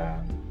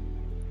another,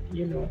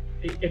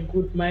 a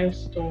good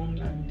milestone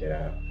and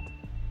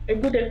a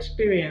good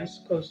experience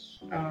because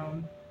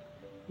I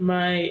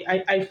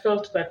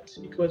felt that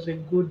it was a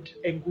good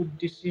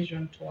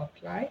decision to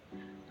apply.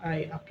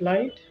 I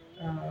applied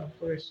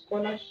for a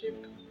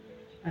scholarship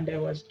and I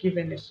was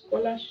given a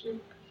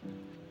scholarship.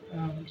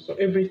 So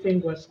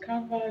everything was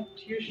covered: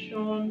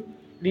 tuition,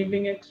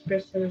 living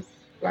expenses,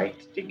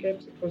 flight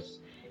tickets.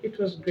 It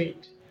was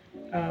great.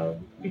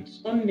 It's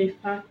only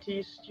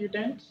 30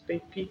 students. They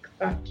pick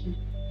 30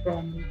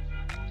 from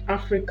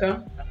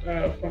Africa,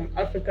 from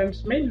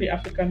Africans, mainly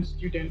African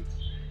students,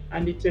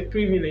 and it's a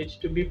privilege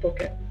to be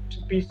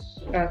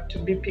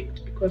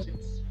picked because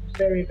it's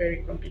very,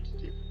 very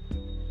competitive.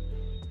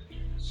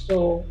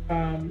 So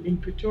in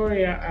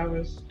Pretoria, I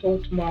was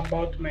taught more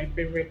about my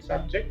favorite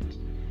subject,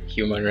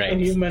 Human rights.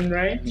 human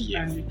rights,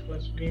 Yes. and it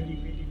was really,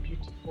 really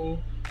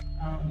beautiful.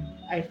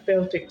 I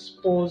felt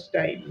exposed.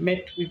 I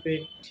met with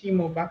a team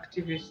of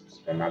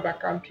activists from other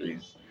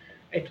countries.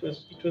 It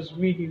was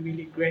really,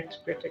 really great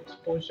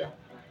exposure,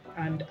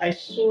 and I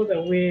saw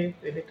the way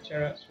the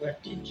lecturers were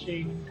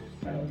teaching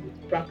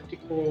with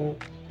practical,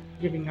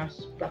 giving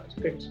us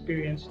practical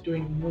experience,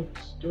 doing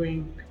MOOCs,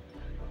 doing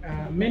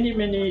many,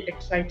 many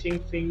exciting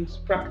things,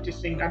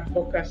 practicing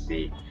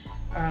advocacy.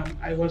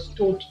 I was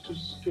taught to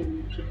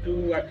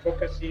do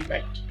advocacy,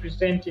 like to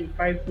present in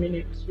 5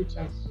 minutes, which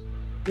has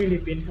really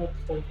been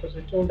helpful because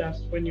they told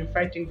us when you're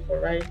fighting for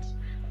rights,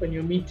 when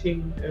you're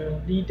meeting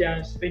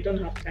leaders, they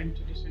don't have time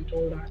to listen to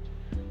all that.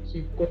 So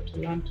you've got to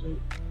learn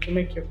to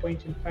make your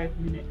point in 5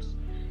 minutes.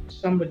 If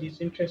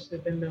somebody's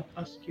interested, then they'll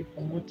ask you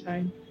for more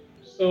time.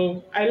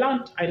 So I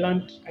learned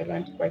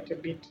quite a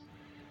bit,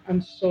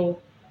 and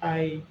so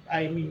I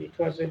mean, it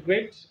was a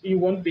great. You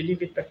won't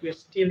believe it, but we're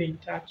still in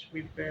touch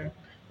with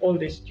all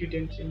the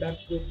students in that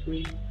group.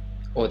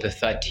 Or the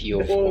 30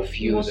 of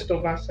you. Most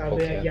of us are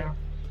there. Okay. Yeah,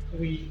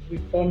 we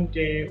formed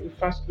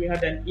we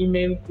had an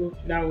email group.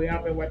 Now we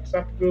have a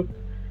WhatsApp group,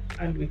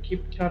 and we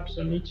keep tabs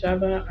on each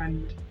other.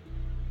 And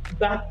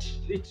that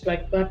it's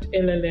like that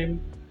LLM,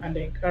 and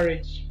I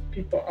encourage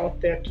people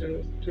out there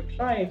to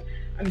try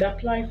and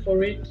apply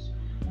for it.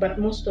 But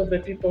most of the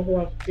people who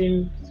have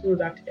been through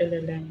that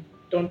LLM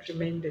don't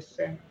remain the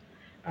same.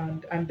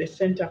 And the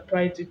center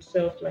prides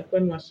itself, like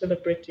when we're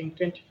celebrating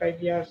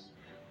 25 years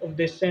of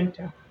the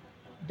center,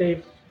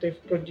 they've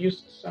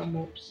produced some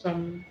of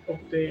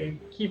the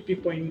key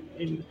people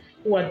in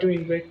who are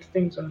doing great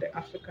things on the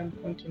African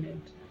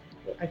continent.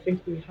 I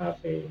think we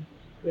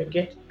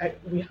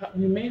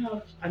may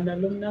have an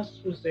alumnus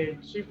who's a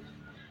chief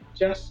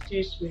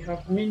justice. We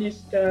have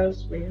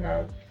ministers. We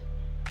have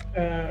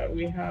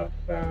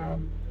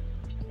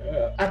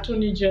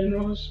attorney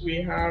generals.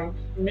 We have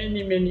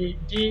many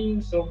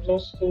deans of law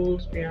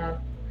schools. We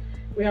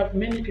have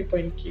many people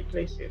in key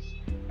places.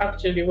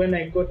 Actually, when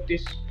I got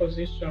this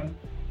position,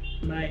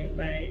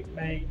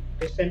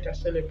 the center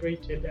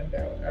celebrated, and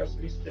I was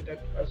listed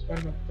as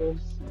one of those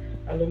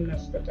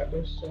alumnus that are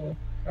also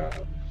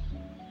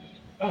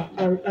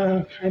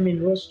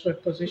rose to a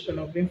position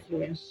of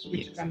influence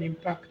which Yes. can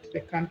impact the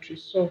country.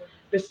 So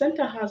the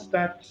center has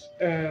that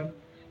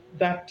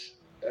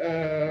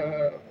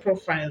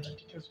profile that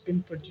it has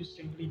been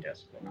producing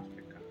leaders for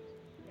Africa.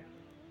 Yeah.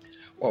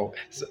 Wow.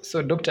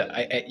 So Doctor,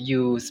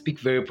 you speak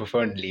very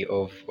profoundly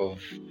of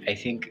I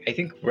think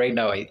right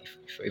now,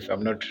 if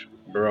I'm not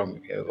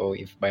wrong, or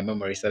if my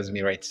memory serves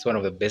me right, it's one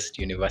of the best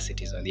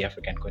universities on the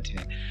African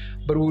continent.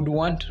 But we would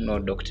want to know,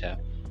 Doctor,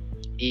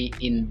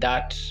 in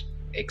that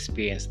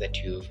experience that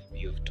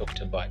you've talked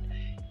about,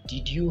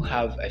 did you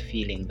have a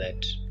feeling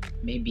that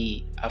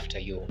maybe after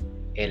your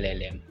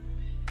LLM,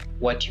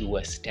 what you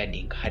were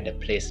studying had a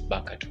place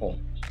back at home,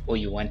 or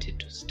you wanted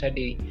to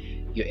study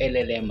your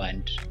LLM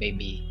and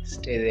maybe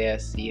stay there,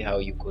 see how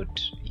you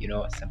could,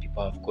 some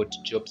people have got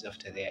jobs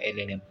after their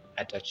LLM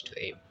attached to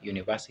their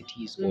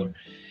universities, or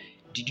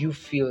did you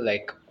feel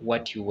like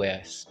what you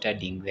were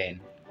studying then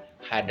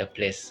had a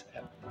place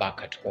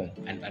back at home,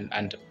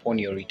 and upon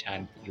your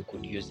return you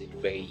could use it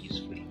very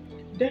usefully?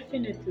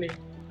 Definitely,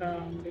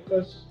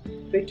 because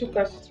they took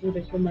us through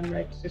the human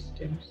rights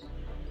systems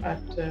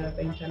at the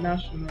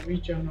international,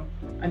 regional,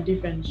 and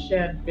even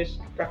shared best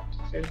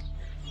practices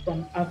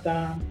from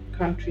other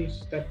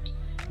countries that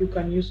you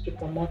can use to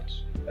promote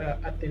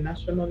at the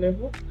national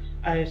level.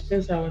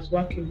 Since I was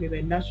working with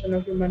the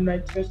National Human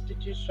Rights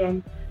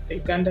Institution, the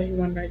Uganda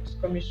Human Rights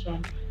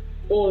Commission,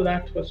 all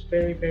that was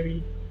very,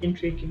 very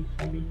intriguing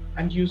for me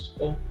and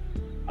useful.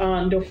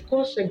 And of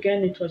course,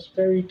 again, it was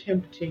very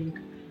tempting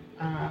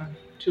uh,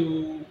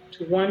 to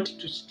want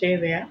to stay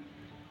there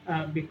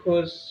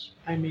because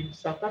I mean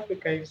South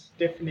Africa is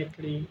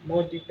definitely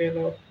more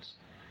developed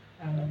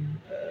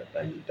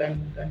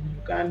than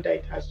Uganda.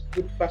 It has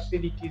good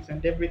facilities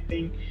and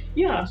everything.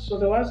 Yeah, so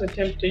there was a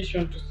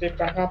temptation to say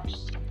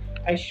perhaps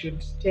I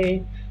should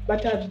stay,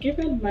 but I've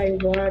given my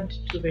word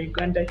to the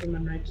Uganda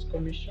Human Rights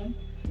Commission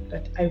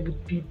that I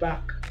would be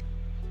back,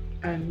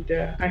 and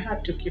I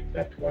had to keep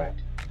that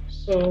word.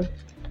 So,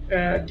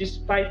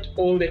 despite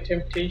all the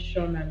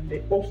temptation and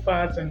the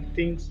offers and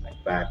things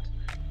like that,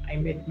 I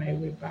made my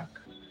way back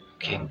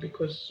Okay.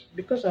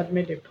 because I'd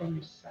made a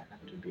promise. I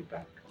had to be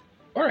back.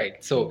 All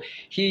right. So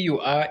here you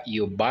are,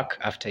 you're back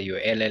after your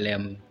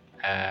LLM.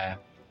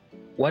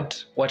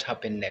 What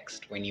happened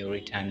next when you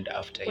returned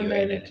after When your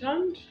I LLM?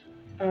 returned,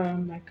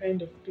 I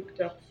kind of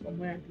picked up from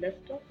where I'd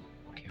left off.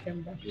 Okay. I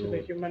came back to the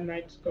You Human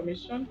Rights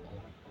Commission.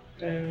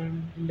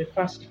 In the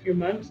first few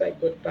months, I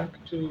got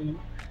back to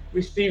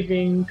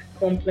receiving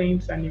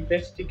complaints and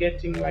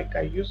investigating like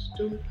I used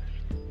to.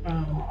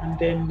 And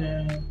then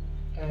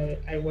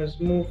I was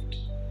moved.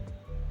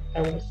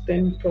 I was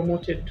then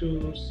promoted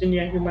to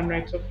Senior Human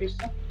Rights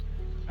Officer.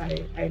 I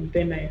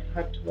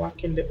had to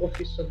work in the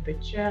office of the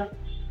chair,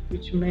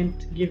 which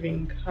meant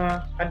giving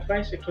her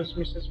advice. It was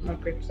Mrs.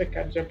 Margaret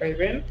Sekaja by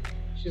then.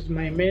 She's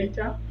my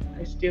mentor.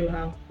 I still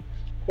have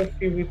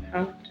coffee with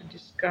her to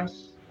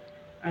discuss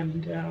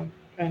and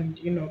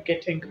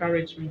get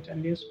encouragement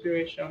and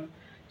inspiration.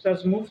 So I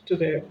was moved to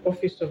the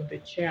office of the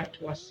chair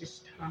to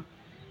assist her,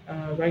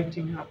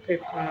 writing her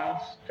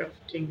papers,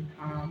 drafting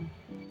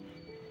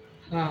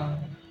her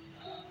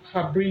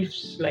her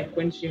briefs, like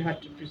when she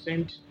had to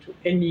present to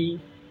any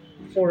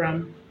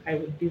forum, I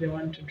would be the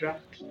one to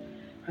draft.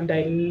 And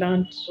I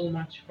learned so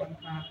much from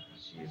her.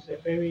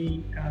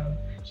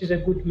 She's a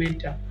good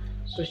mentor.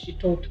 So she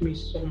taught me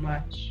so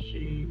much.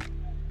 She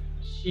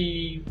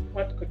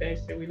what could I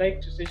say? We like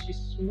to say she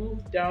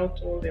smoothed out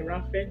all the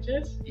rough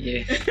edges.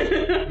 Yes.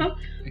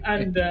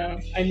 And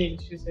I mean,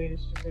 she's a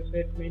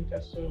great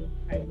mentor. So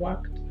I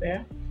worked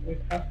there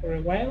with her for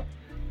a while,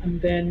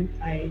 and then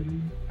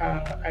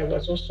I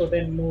was also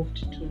then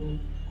moved to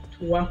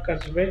work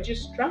as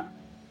registrar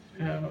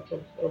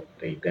of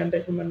the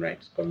Uganda Human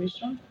Rights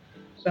Commission,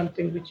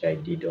 something which I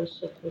did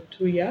also for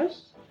 2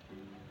 years.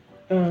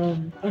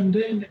 And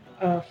then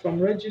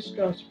from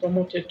registrar, I was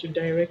promoted to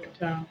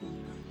director,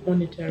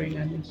 monitoring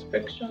and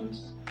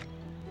inspections.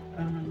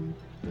 And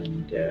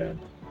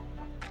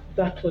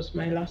that was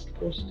my last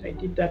post. I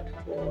did that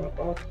for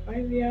about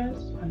 5 years,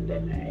 and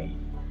then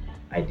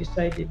I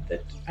decided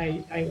that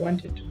I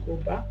wanted to go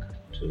back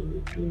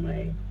to do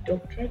my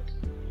doctorate.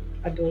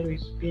 I'd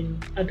always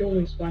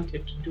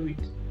wanted to do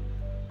it.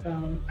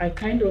 I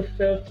kind of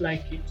felt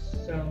like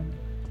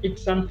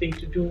it's something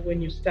to do.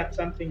 When you start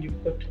something,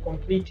 you've got to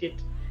complete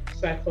it.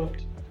 So I thought,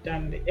 I've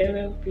done the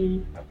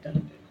LLB, I've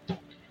done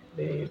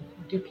the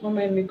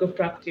diploma in legal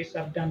practice,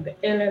 I've done the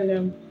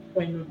LLM.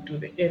 Why not do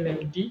the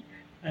LLD?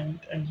 And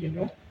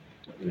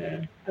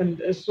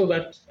so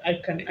that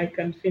I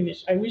can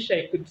finish. I wish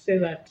I could say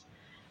that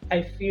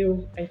I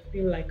feel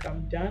like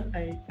I'm done.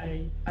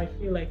 I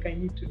feel like I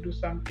need to do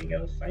something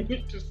else. I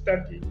need to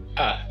study.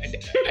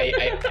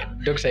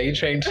 Doctor, are you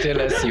trying to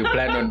tell us you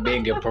plan on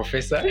being a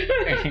professor?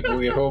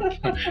 we hope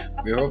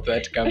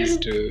that comes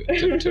to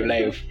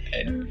life.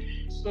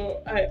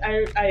 So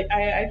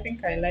I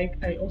think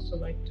I also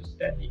like to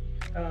study.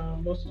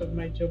 Most of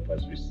my job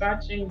was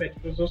researching, but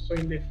it was also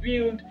in the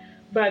field.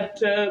 But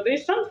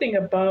there's something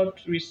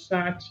about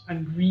research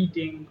and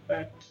reading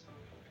that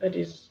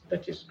is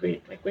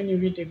great. Like when you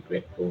read a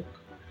great book,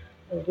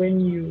 or when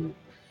you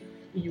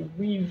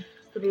weave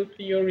through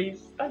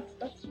theories,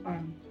 that's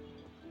fun.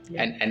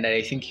 Yeah. And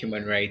I think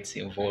human rights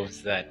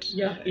involves that.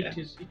 Yeah, it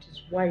is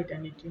wide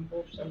and it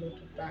involves a lot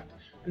of that.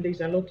 And there's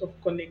a lot of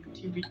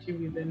connectivity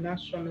with the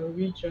national,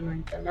 regional,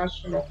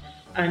 international.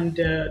 And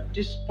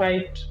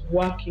despite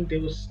working,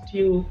 there was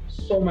still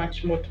so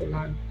much more to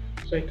learn.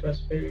 So it was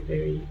very,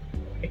 very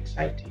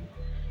exciting.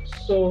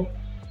 So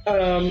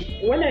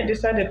when I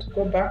decided to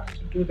go back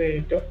to do the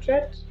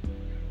doctorate,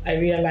 I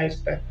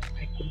realized that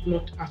I could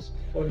not ask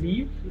for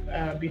leave.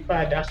 Before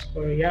I'd asked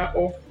for a year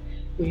off.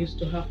 We used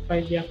to have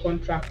 5-year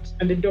contracts,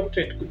 and the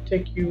doctorate could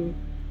take you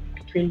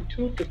between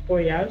 2 to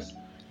 4 years.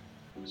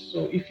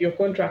 So if your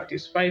contract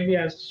is 5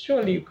 years,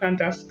 surely you can't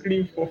ask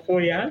leave for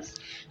 4 years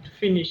to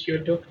finish your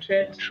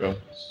doctorate. True.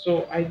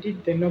 So I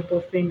did the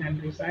noble thing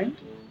and resigned.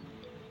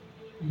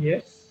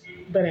 Yes,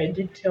 but I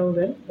did tell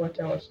them what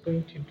I was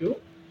going to do,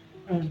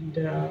 and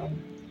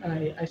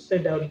I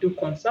said I would do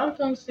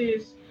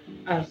consultancies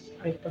as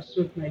I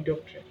pursued my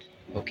doctorate,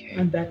 Okay.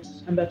 and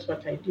that's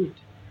what I did.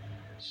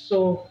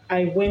 So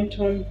I went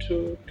on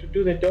to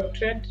do the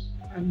doctorate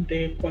and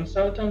the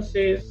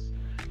consultancies,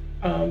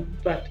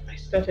 but I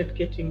started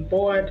getting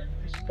bored.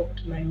 I spoke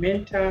to my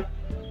mentor,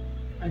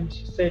 and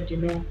she said,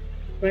 it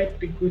might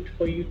be good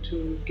for you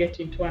to get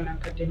into an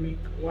academic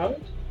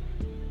world,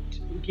 to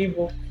give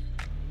off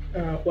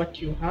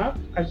what you have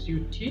as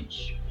you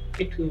teach.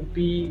 It will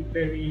be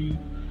very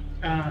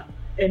uh,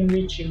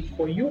 enriching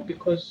for you,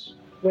 because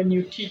when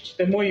you teach,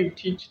 the more you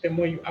teach, the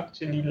more you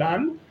actually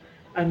learn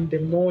and the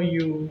more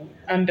you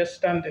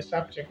understand the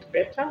subject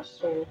better.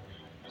 So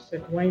I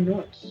said, why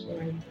not? So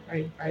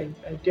I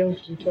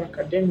delved into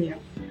academia.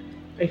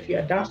 If you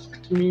had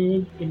asked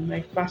me in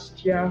my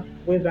first year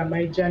whether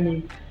my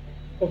journey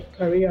of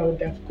career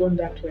would have gone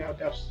that way, I would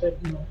have said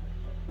no,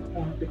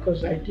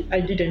 because I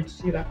didn't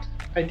see that.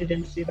 I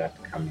didn't see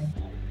that coming.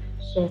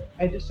 So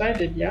I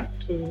decided,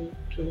 to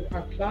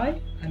apply,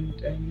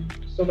 and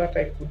so that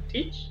I could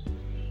teach.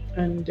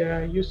 And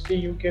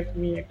you gave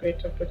me a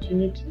great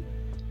opportunity,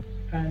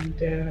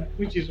 and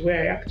which is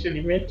where I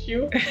actually met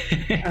you,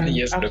 and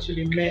Yes,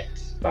 actually met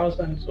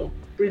thousands of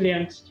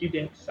brilliant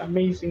students,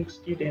 amazing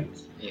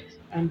students. Yes.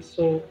 And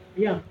so,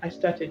 I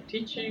started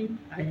teaching.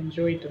 I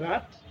enjoyed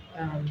that.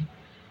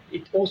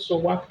 It also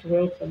worked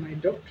well for my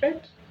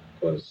doctorate,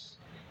 because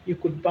you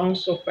could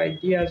bounce off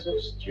ideas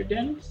of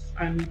students,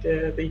 and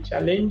they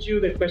challenge you,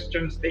 the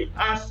questions they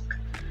ask.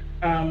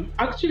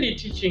 Actually,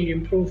 teaching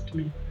improved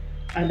me,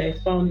 and I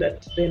found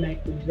that then I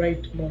could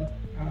write more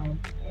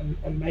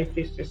on my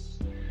thesis.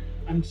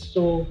 And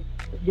so,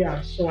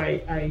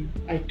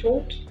 I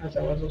taught as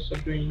I was also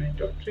doing my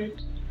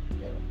doctorate,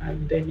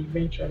 and then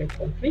eventually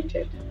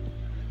completed.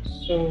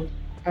 So,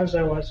 as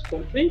I was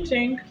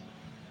completing,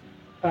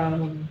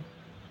 um,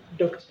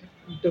 Dr.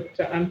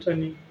 Dr.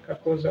 Anthony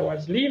Kakoza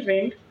was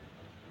leaving,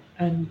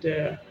 and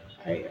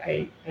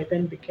I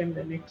then became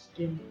the next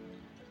dean.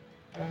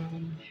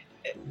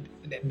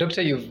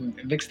 Doctor, you've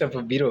mixed up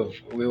a bit of.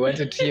 We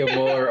wanted to hear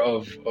more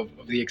of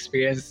the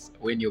experience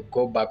when you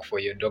go back for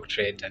your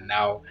doctorate, and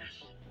now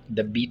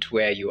the bit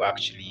where you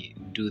actually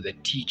do the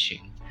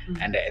teaching.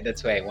 And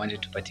that's why I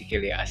wanted to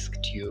particularly ask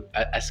you,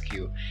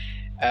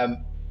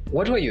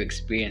 what were your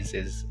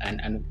experiences,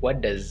 and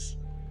what does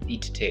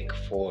it take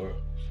for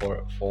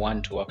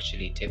one to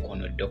actually take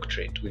on a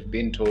doctorate? We've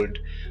been told,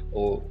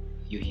 or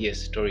you hear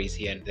stories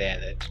here and there,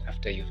 that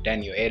after you've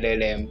done your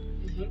LLM,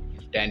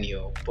 you've done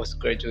your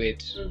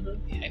postgraduate,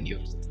 and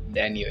you've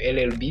done your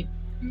LLB,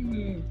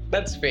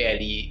 that's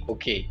fairly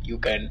okay. You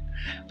can,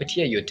 but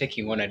here you're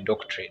taking on a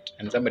doctorate,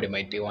 and somebody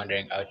might be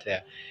wondering out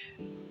there,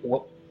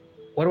 what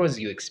was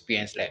your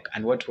experience like,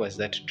 and what was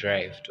that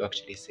drive to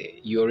actually say?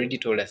 You already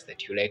told us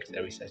that you liked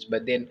the research,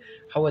 but then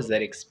how was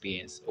that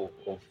experience of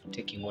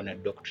taking on a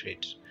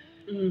doctorate?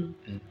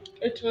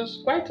 It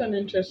was quite an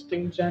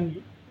interesting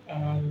journey,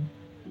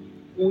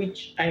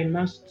 which I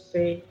must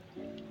say,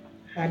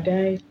 had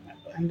I,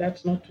 and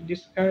that's not to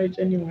discourage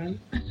anyone,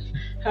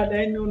 had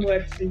I known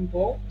what's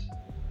involved,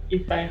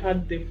 if I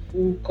had the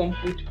full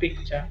complete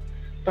picture,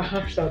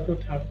 perhaps I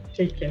would have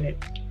taken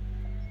it.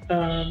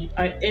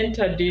 I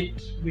entered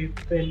it with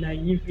the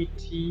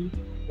naivety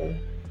of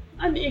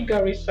an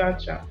eager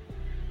researcher.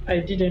 I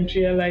didn't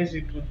realize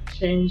it would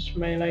change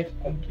my life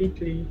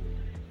completely,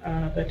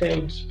 that I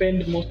would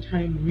spend more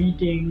time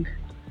reading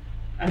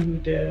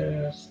and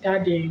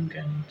studying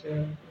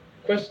and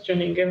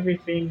questioning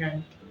everything.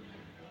 And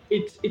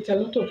it's a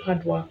lot of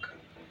hard work.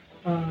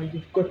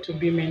 You've got to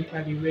be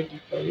mentally ready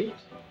for it.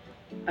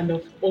 And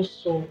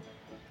also,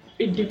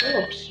 it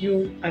develops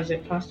you as a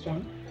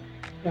person,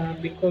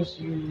 because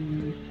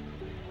you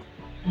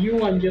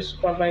and your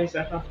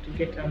supervisor have to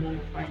get along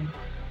fine,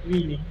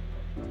 really.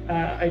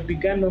 I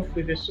began off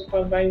with a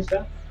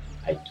supervisor.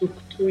 I took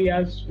 2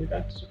 years with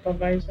that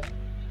supervisor,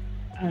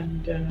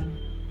 and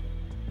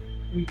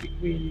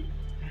I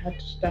had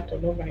to start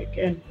all over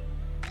again.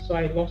 So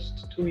I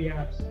lost 2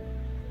 years,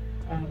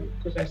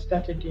 because I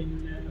started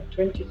in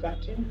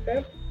 2013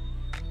 Feb,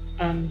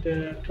 and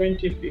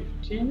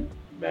 2015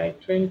 by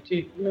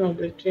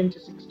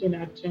 2016 I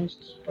had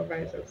changed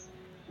supervisors,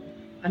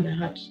 and I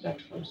had to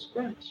start from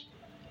scratch.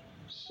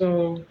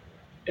 So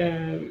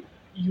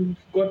you've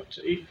got,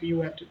 if you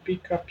were to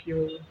pick up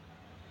your,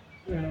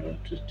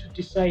 to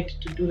decide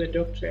to do the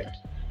doctorate,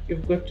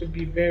 you've got to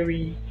be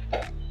very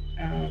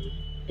um,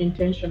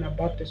 intentional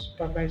about the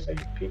supervisor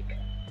you pick.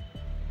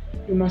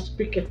 You must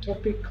pick a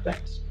topic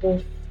that's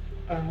both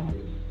um,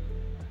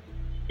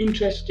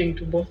 interesting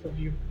to both of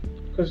you,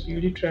 because you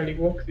literally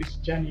walk this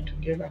journey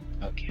together.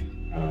 Okay.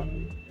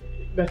 Um,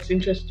 that's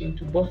interesting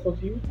to both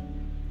of you,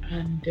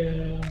 and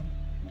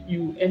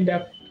you end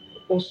up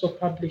also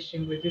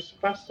publishing with this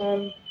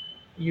person.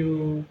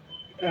 You,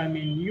 I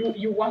mean,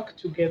 you work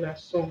together.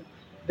 So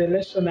the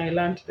lesson I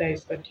learned there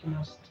is that you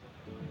must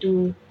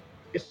do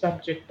a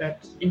subject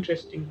that's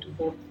interesting to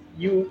both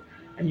you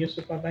and your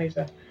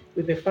supervisor.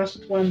 With the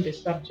first one, the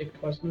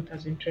subject was not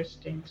as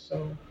interesting,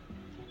 so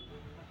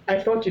I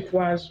thought it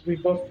was. We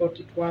both thought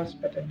it was,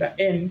 but at the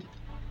end,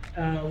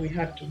 we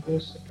had to go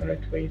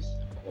separate ways,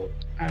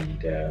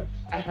 and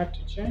I had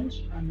to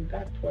change, and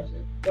that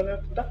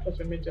was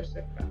a major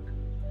setback.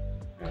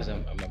 Because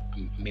I'm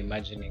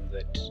imagining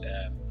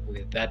that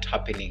with that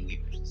happening,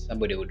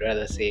 somebody would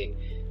rather say,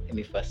 "Let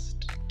me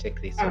first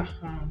take this off."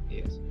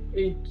 Yes.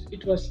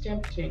 It was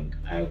tempting.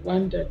 I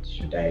wondered,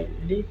 should I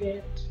leave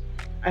it?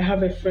 I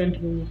have a friend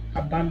who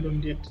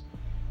abandoned it.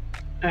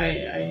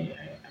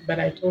 But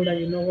I told her,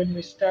 when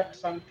we start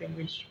something,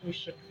 we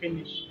should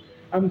finish.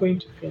 I'm going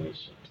to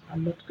finish it.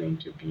 I'm not going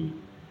to be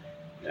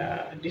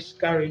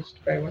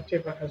discouraged by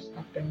whatever has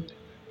happened.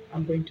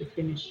 I'm going to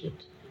finish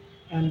it.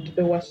 And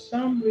there were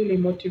some really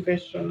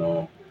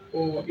motivational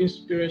or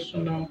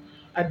inspirational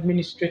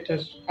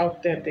administrators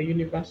out there at the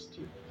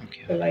university.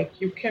 Okay. So, like,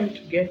 you came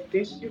to get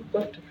this, you've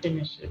got to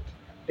finish it.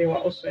 They were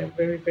also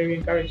very, very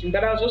encouraging.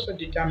 But I was also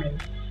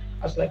determined.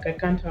 I was like, I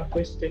can't have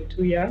wasted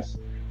 2 years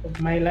of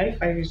my life.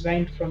 I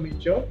resigned from a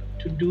job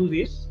to do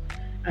this,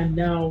 and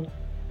now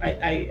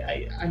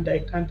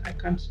I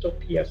can't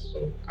stop here.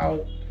 So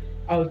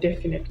I'll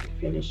definitely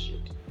finish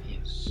it.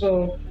 Yes.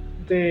 So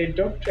the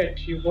doctorate,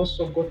 you've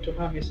also got to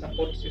have a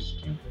support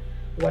system.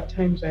 There were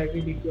times I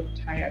really got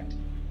tired.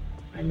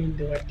 I mean,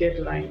 there were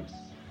deadlines.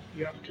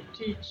 You have to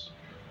teach,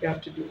 you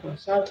have to do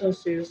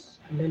consultancies,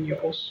 and uh, then you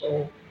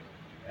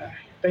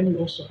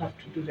also have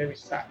to do the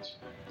research.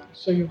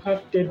 So you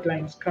have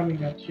deadlines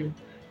coming at you.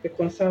 The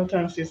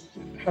consultancy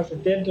has a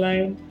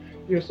deadline.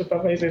 Your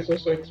supervisor is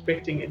also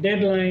expecting a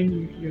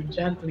deadline. You're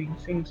juggling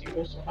things. You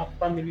also have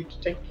family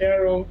to take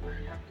care of.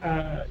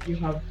 You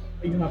have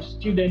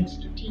students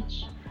to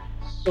teach.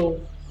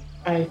 So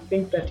I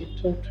think that it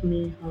taught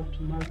me how to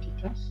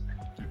multitask.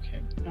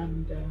 Okay.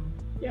 And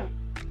yeah,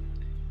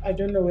 I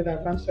don't know whether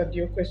I've answered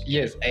your question.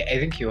 Yes, I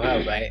think you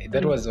have.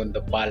 That was on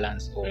the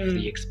balance of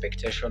the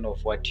expectation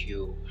of what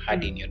you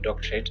had in your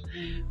doctorate,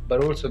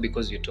 but also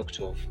because you talked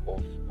of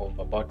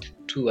about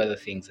two other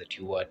things that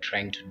you were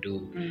trying to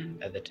do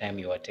at the time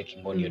you were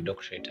taking on your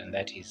doctorate, and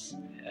that is,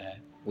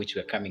 which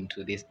we're coming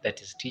to this,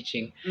 that is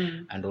teaching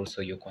and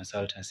also your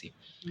consultancy.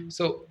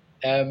 So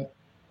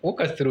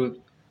walk us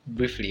through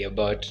briefly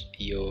about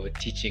your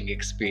teaching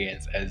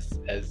experience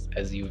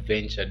as you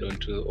ventured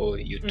onto, or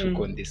you took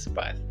on this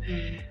path.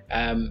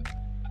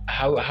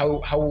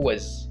 How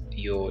was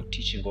your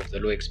teaching of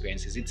the law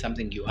experience? Is it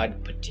something you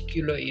had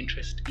particular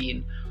interest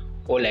in,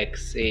 or like,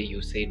 say,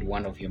 you said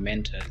one of your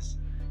mentors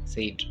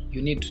said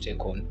you need to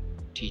take on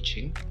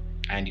teaching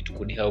and it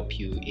could help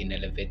you in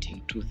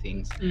elevating two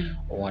things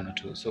or one or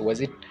two? So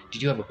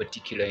did you have a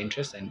particular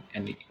interest and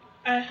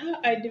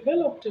I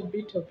developed a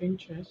bit of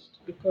interest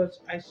because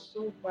I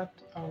saw what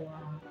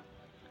our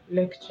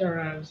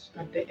lecturers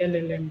at the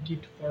LLM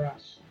did for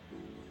us.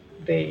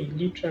 They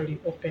literally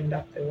opened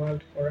up the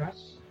world for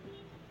us,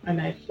 and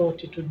I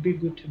thought it would be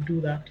good to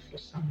do that for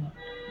someone.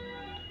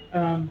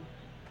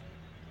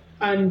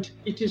 And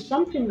it is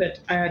something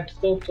that I had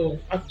thought of.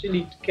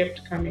 Actually, it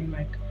kept coming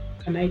like,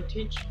 can I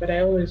teach? But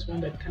I always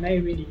wondered, can I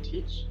really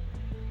teach?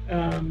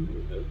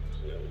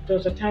 There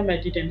was a time I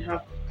didn't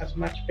have as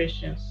much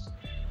patience.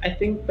 I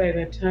think by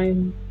the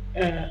time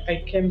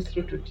I came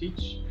through to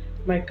teach,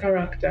 my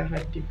character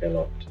had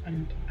developed,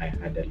 and I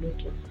had a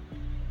lot of.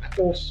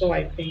 Also,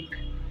 I think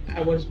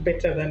I was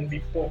better than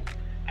before.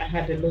 I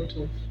had a lot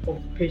of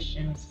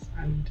patience,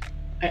 and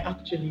I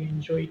actually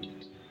enjoyed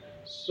it.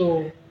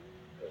 So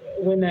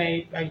when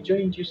I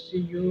joined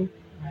UCU,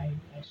 I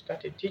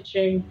started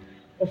teaching.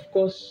 Of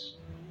course,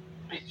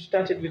 I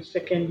started with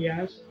second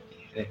years.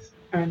 yes,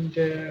 And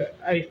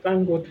I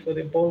thank God for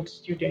the bold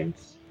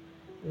students.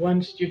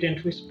 One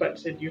student whispered,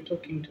 said, "You're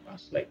talking to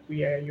us like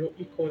we are your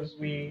equals.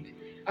 We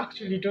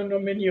actually don't know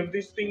many of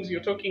these things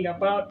you're talking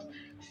about.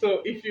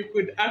 So if you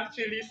could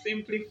actually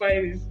simplify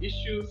these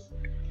issues."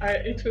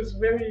 It was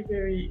very,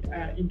 very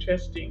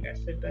interesting. I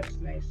said, "That's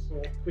nice.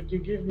 So could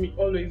you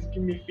always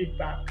give me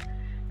feedback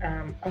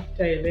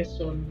after a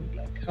lesson?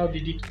 Like, how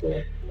did it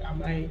go?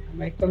 Am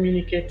I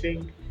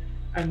communicating?"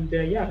 And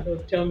yeah,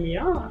 they'll tell me,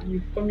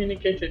 you've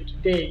communicated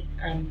today.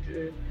 And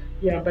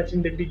yeah, but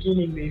in the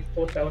beginning, they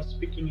thought I was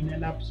speaking in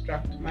an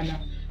abstract manner.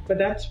 But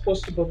that's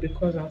possible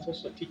because I was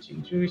also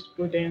teaching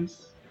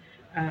jurisprudence.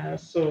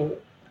 So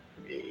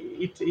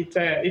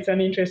it's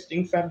an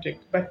interesting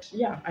subject. But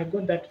yeah, I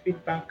got that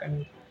feedback,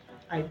 and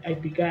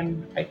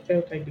I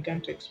felt I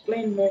began to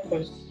explain more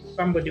because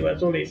somebody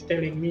was always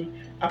telling me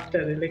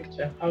after the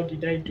lecture, how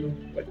did I do?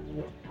 What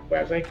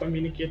was I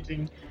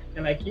communicating?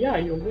 And like, yeah,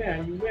 you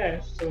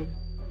were. So,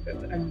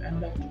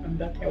 and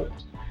that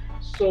helped.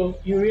 So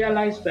you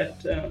realize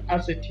that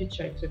as a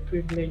teacher, it's a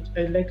privilege.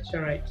 A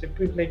lecturer, it's a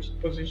privileged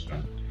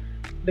position.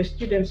 The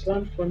students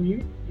learn from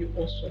you. You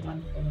also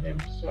learn from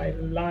them. So I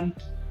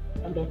learned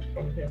a lot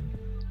from them.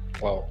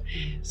 Wow.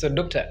 So,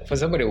 Doctor, for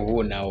somebody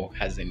who now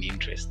has an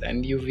interest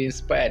and you've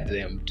inspired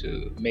them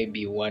to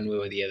maybe one way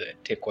or the other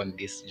take on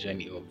this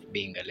journey of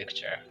being a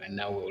lecturer, and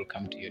now we will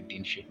come to your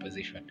deanship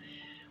position,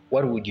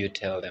 what would you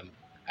tell them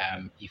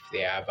if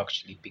they have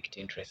actually picked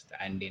interest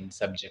and in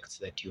subjects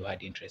that you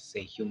had interest,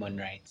 say human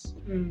rights?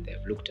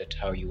 They've looked at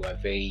how you are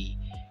very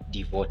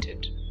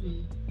devoted.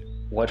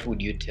 What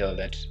would you tell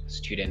that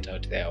student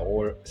out there,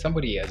 or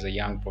somebody as a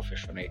young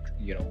professional,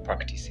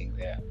 practicing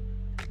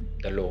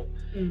the law,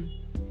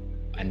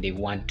 and they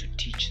want to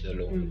teach the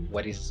law?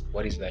 What is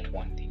that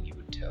one thing you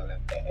would tell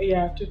them?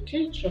 Yeah, to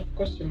teach, of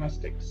course, you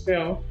must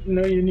excel.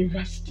 No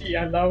university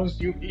allows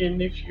you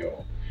in if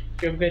you're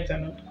better,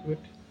 not good.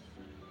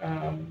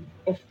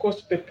 Of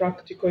course, the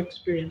practical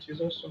experience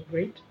is also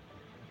great.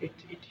 It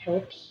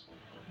helps.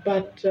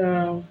 But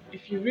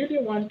if you really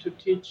want to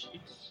teach,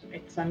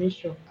 it's an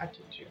issue of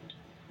attitude.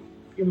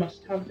 You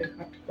must have the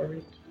heart for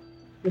it.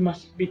 You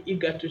must be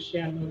eager to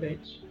share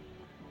knowledge.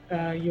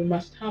 You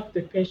must have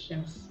the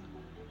patience.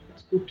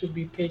 It's good to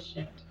be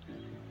patient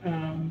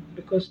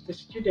because the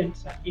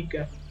students are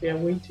eager. They are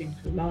waiting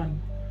to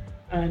learn.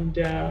 And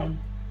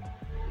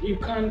you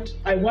can't,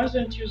 I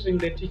wasn't using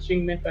the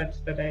teaching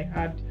methods that I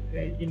had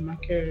in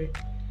Makere.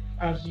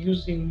 I was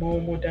using more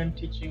modern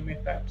teaching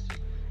methods.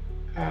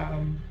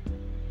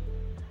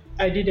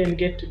 I didn't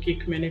get to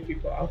kick many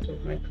people out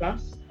of my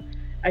class.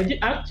 I did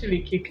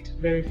actually kicked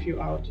very few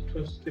out. It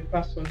was the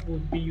person who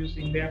would be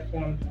using their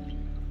phone,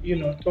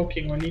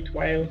 talking on it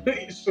while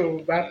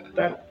so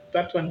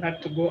that one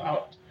had to go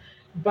out.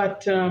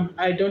 But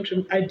I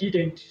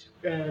didn't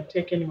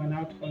take anyone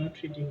out for not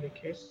reading the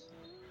case.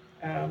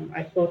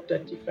 I thought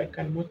that if I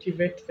can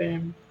motivate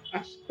them,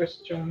 ask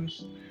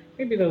questions,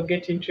 maybe they'll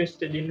get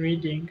interested in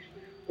reading.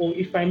 Or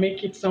if I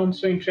make it sound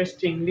so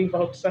interesting, leave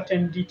out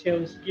certain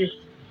details, give,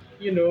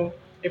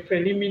 a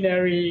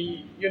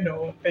preliminary,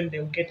 then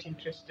they'll get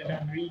interested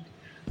and read.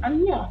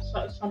 And yeah,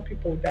 some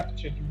people would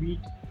actually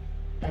read.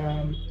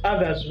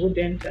 Others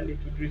wouldn't, and it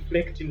would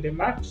reflect in the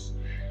marks.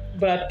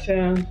 But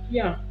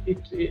yeah,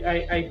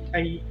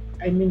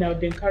 I mean, I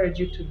would encourage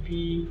you to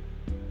be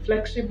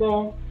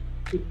flexible,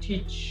 to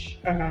teach.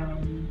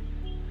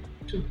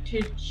 To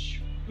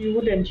teach, you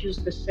wouldn't use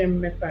the same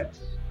methods.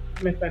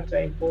 Methods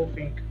are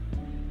evolving.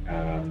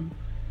 Um,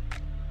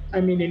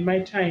 I mean, in my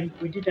time,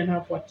 we didn't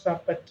have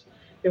WhatsApp, but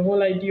the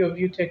whole idea of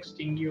you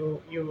texting your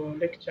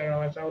lecturer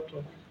was out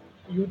of.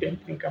 You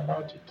didn't think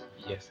about it.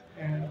 Yes.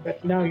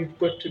 But now you've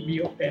got to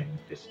be open.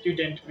 The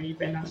student may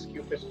even ask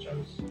you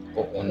questions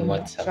On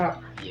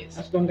WhatsApp. Yes.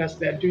 As long as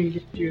they're doing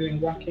it during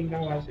working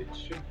hours, it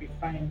should be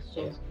fine.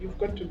 So yes. You've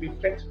got to be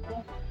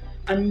flexible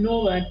and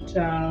know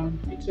that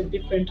it's a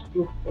different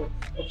group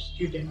of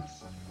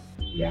students.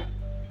 Yeah.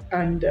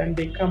 And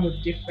they come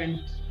with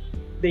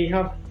they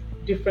have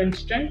different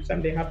strengths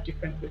and they have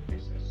different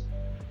weaknesses.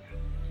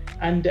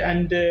 And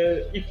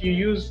if you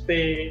use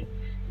the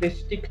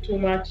stick too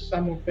much,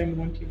 some of them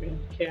won't even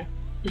care,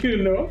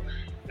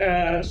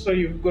 so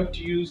you've got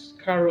to use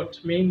carrot,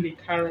 mainly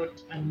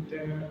carrot. And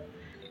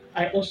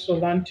I also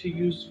learned to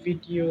use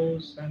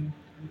videos and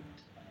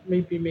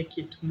maybe make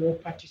it more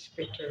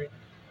participatory.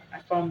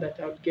 I found that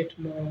I'd get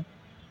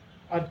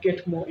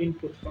more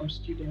input from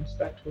students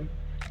that way,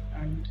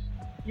 and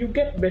you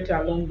get better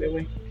along the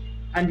way.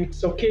 And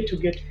it's okay to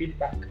get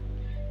feedback.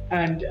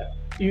 And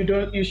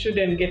you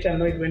shouldn't get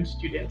annoyed when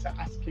students are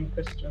asking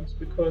questions,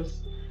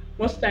 because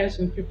most times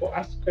when people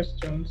ask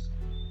questions,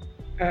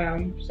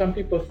 some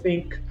people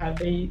think, are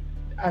they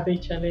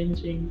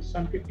challenging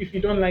some people? If you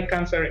don't like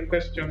answering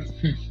questions,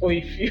 or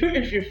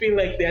if you feel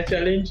like they're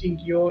challenging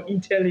your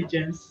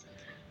intelligence,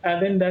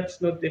 then that's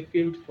not the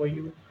field for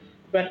you.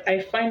 But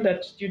I find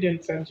that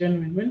students are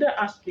genuine. When they're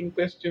asking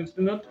questions,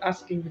 they're not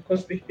asking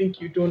because they think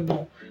you don't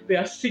know. They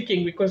are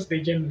seeking because they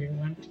genuinely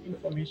want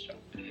information.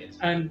 Yes.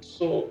 And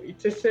so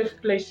it's a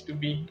safe place to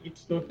be.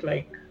 It's not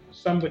like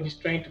somebody's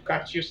trying to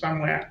catch you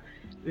somewhere.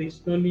 There's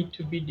no need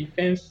to be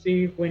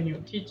defensive when you're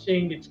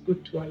teaching. It's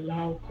good to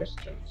allow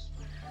questions.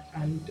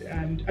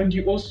 And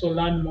you also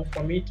learn more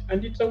from it.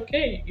 And it's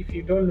okay if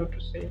you don't know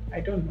to say, I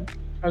don't know.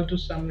 I'll do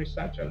some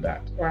research on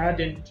that. Or I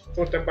hadn't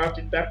thought about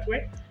it that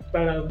way,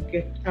 but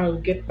I'll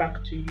get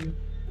back to you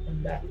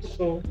on that.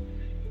 So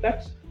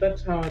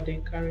that's how I'd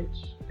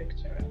encourage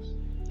lecturers.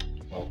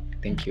 Oh,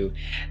 thank you.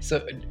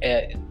 So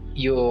there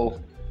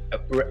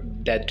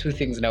are two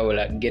things now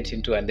we'll get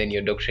into, and then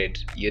your doctorate.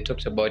 You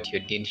talked about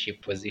your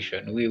deanship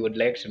position. We would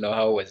like to know,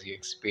 how was your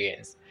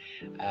experience?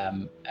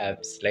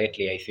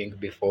 Slightly, I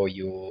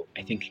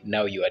think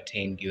now you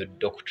attained your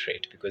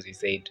doctorate, because you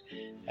said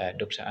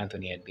Dr.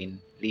 Anthony had been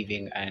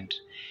leaving and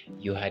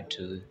you had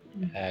to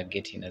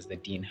get in as the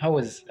dean. How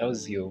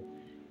was your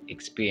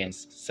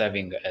experience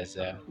serving as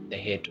the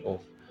head of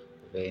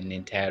an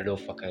entire law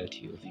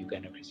faculty of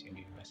Uganda Christian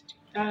University?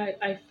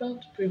 I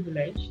felt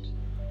privileged.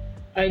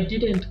 I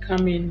didn't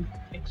come in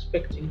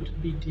expecting to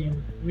be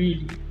dean,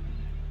 really.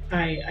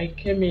 I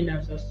came in,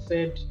 as I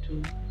said,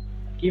 to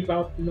give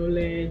out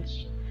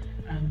knowledge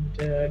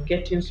and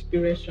get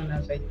inspiration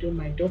as I do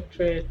my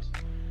doctorate.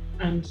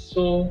 And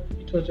so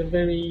it was a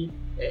very,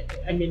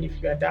 I mean,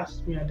 if you had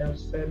asked me, I'd have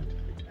said,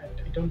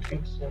 I don't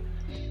think so.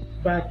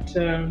 But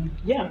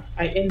yeah,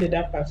 I ended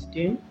up as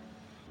dean.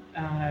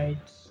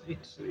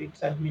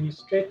 It's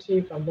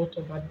administrative, a lot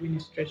of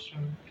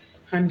administration,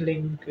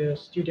 handling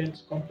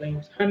students'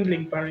 complaints,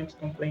 handling parents'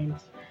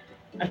 complaints,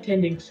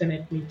 attending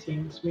Senate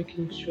meetings,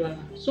 making sure,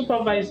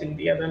 supervising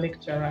the other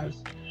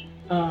lecturers.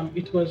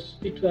 It was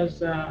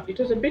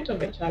a bit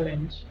of a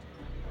challenge.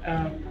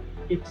 Um,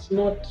 it's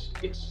not.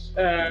 It's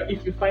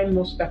if you find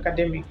most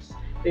academics,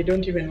 they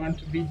don't even want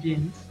to be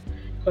deans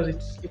because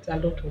it's a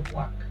lot of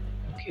work.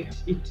 Okay.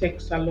 It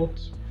takes a lot.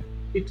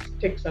 It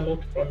takes a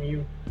lot from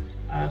you.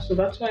 So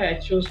that's why I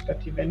chose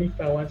that even if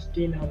I was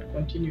dean, I would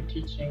continue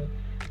teaching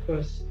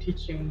because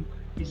teaching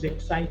is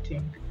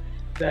exciting.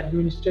 The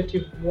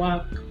administrative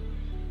work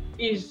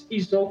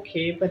is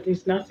okay, but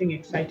there's nothing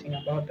exciting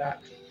about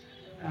that.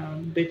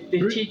 The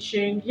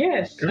teaching,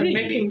 yes, and Really?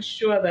 making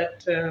sure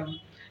that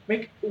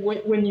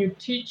when you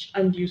teach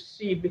and you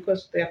see,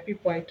 because there are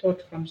people I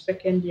taught from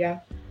second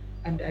year,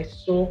 and I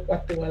saw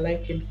what they were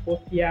like in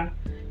fourth year.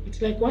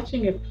 It's like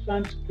watching a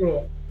plant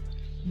grow.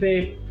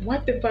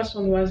 What the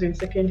person was in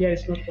second year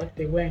is not what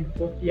they were in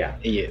fourth year.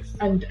 Yes.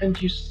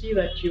 And you see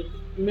that you've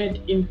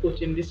made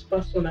input in this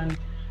person, and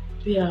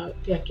they are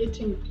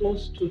getting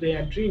close to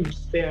their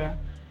dreams. You've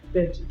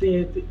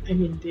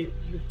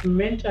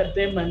mentored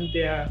them, and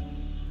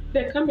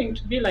they're coming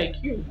to be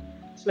like you.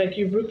 It's like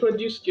you've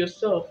reproduced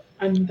yourself,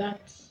 and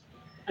that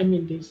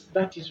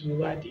is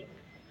rewarding.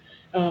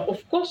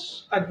 Of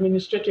course,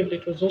 administratively,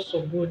 it was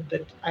also good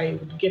that I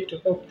would get to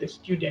help the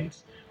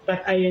students,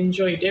 but I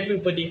enjoyed,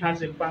 everybody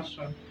has a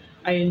passion.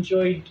 I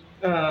enjoyed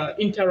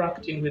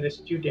interacting with the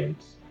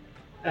students,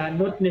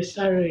 not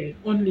necessarily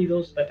only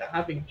those that are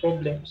having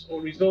problems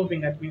or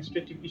resolving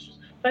administrative issues,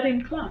 but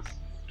in class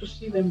to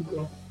see them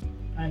grow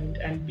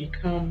and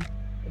become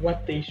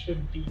what they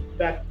should be.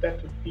 That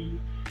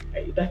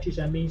is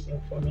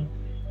amazing for me,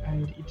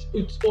 and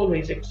it's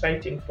always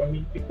exciting for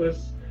me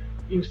because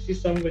you see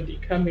somebody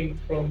coming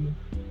from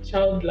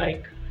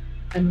childlike,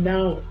 and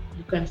now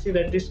you can see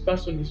that this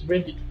person is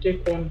ready to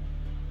take on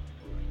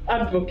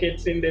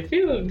advocates in the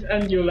field,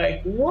 and you're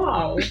like,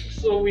 wow.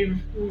 So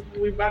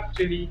we've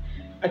actually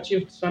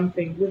achieved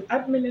something with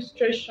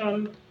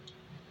administration.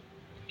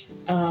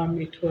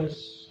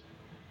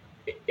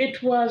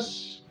 It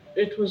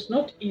was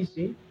not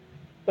easy,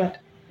 but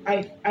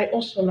I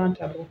also learned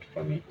a lot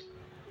from it.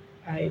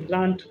 I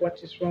learned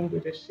what is wrong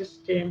with the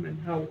system and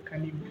how we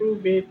can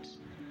improve it.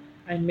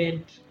 I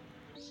made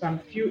some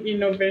few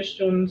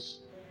innovations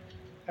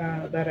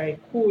that I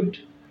could,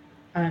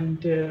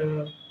 and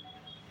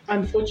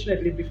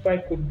unfortunately, before I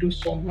could do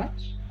so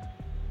much,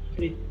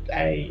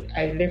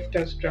 I left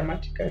as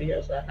dramatically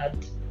as I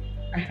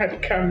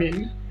had come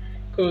in,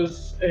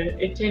 because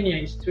a tenure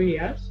is 2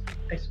 years.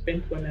 I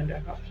spent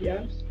 1.5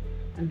 years,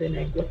 and then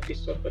I got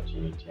this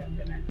opportunity, and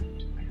then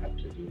I had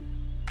to leave.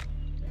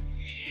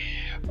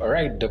 All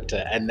right,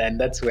 doctor, and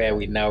that's where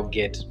we now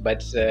get.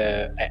 But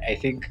I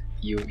think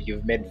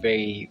you've made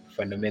very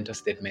fundamental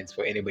statements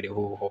for anybody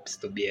who hopes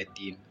to be a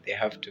dean. They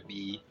have to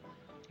be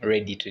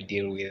ready to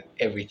deal with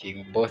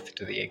everything, both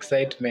to the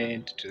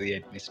excitement, to the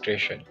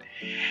administration.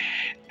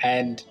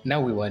 And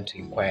now we want to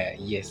inquire.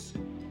 Yes,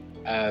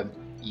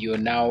 you're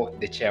now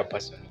the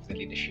chairperson of the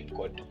Leadership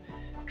Code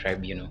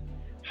Tribunal.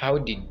 How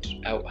did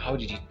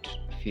it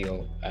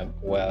feel?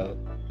 Well,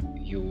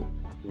 you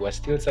were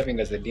still serving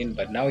as the dean,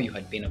 but now you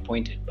had been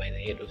appointed by the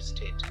head of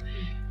state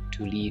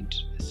to lead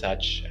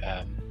such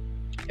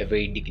a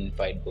very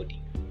dignified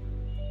body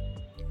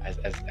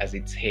as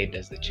its head,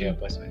 as the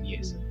chairperson.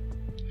 Yes.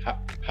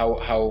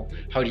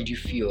 How did you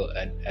feel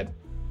at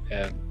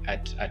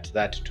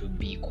that, to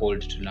be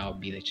called to now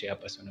be the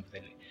chairperson of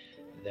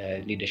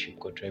the Leadership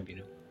Code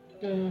Tribunal?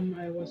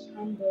 I was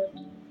humbled.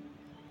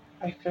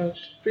 I felt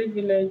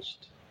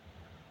privileged.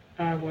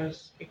 I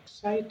was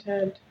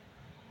excited,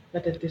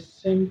 but at the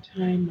same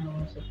time, I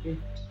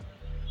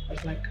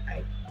was like,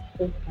 I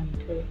hope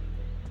and pray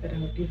that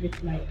I'll give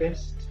it my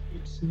best.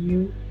 It's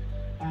new.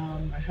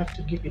 I have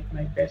to give it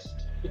my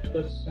best.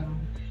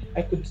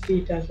 I could see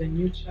it as a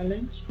new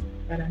challenge,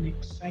 but an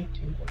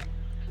exciting one.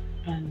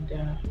 And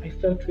I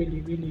felt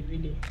really, really,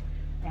 really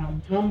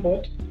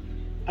humbled.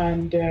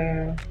 And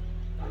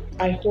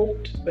I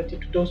hoped that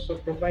it would also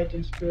provide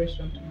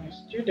inspiration to my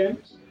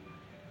students,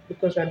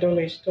 because I'd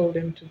always told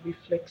them to be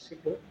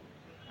flexible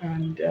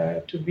and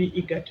to be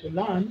eager to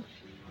learn.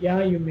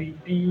 Yeah, you may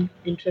be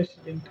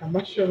interested in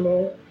commercial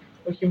law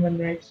or human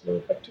rights law,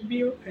 but to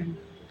be open,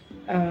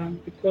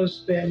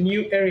 because there are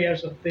new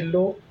areas of the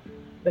law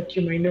that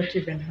you may not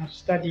even have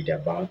studied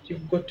about.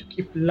 You've got to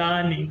keep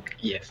learning.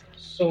 Yes.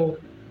 So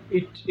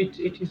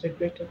it is a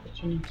great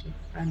opportunity,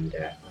 and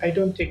I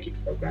don't take it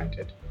for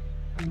granted.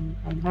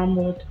 I'm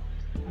humbled.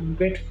 I'm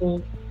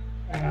grateful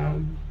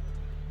um,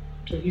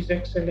 to His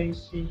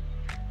Excellency.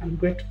 I'm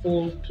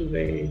grateful to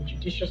the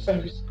Judicial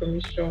Service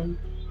Commission.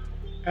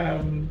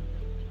 Um,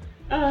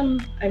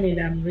 I mean,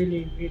 I'm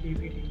really, really,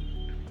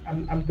 really,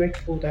 I'm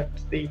grateful that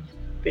they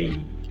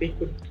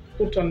could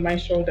put on my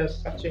shoulders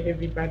such a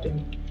heavy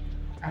burden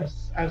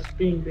as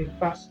being the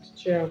first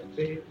chair of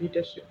the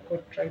Leadership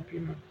Code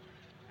Tribunal,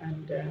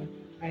 and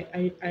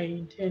I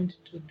intend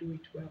to do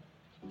it well.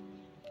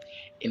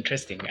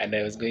 Interesting. And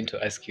I was going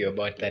to ask you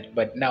about that.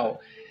 But now,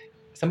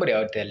 somebody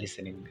out there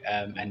listening,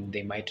 and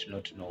they might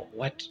not know,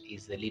 what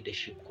is the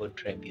Leadership Code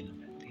Tribunal?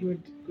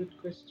 Good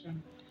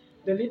question.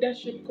 The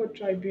Leadership Code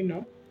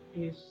Tribunal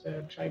is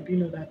a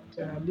tribunal that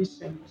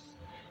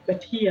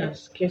that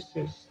hears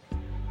cases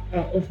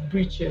of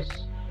breaches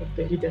of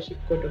the Leadership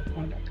Code of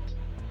Conduct.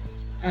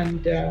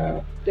 And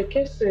the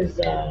cases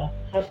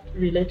have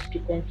related to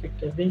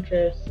conflict of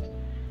interest,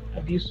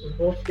 abuse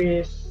of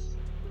office.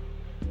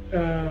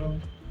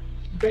 Um,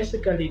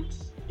 Basically,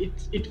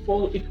 it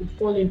would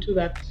fall into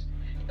that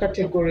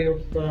category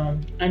of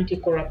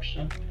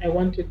anti-corruption. I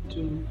wanted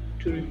to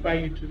refer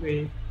you to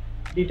the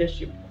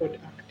Leadership Code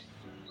Act.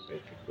 So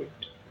if you could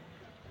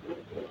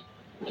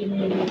give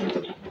me a minute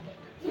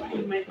to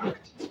find my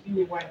act. It's been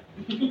a while.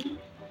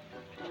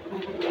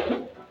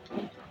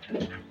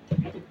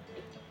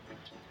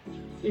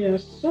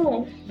 Yes,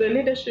 so the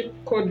Leadership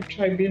Code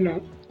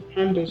Tribunal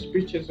handles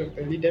breaches of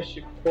the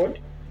Leadership Code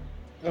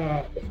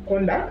of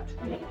Conduct.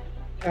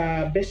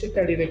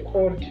 Basically, the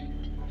code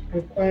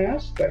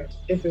requires that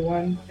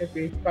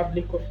every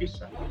public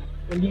officer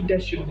or leader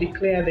should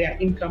declare their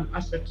income,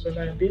 assets, or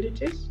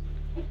liabilities.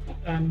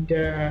 And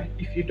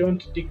if you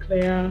don't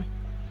declare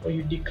or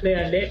you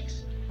declare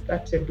late,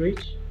 that's a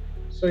breach.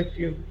 So if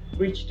you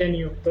breached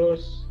any of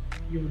those,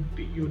 you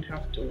would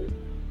have to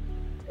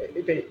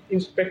the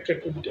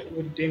inspectorate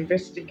would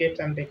investigate,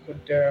 and they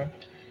could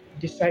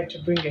decide to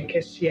bring a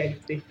case here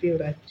if they feel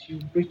that you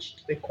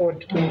breached the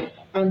code.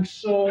 And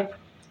so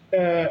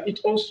it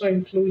also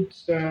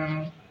includes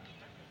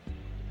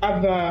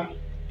other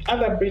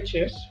other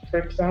breaches. For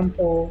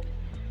example,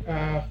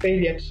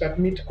 failure to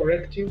submit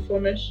correct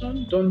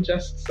information. Don't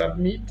just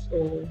submit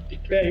or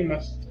declare. You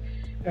must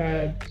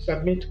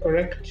submit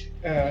correct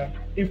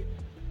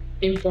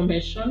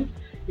information.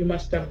 You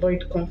must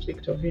avoid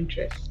conflict of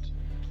interest.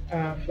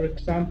 For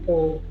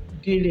example,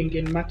 dealing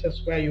in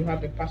matters where you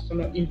have a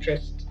personal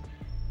interest.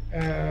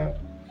 Uh,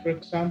 for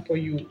example,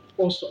 you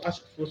also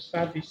ask for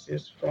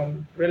services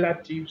from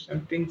relatives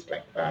and things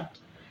like that.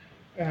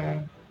 Uh,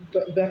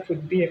 that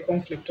would be a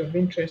conflict of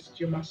interest.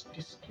 You must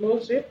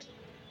disclose it.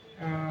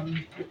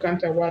 You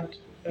can't award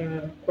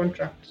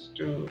contracts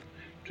to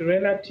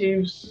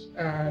relatives,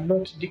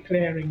 not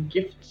declaring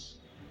gifts.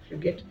 If you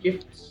get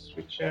gifts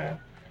which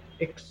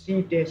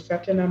exceed a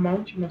certain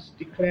amount, you must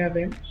declare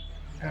them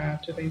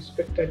to the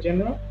Inspector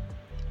General.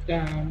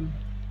 Um,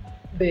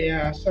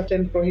 there are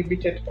certain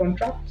prohibited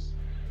contracts,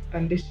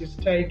 and this is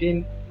tied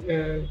in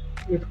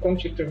with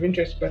conflict of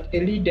interest. But a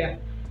leader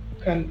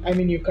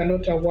you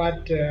cannot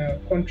award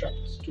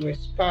contracts to a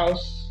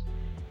spouse,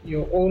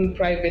 your own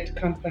private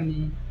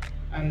company,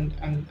 and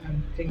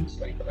things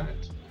like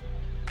that.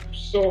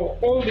 So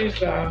all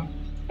these are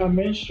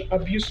mentioned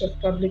abuse of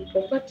public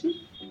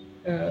property.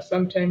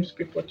 Sometimes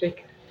people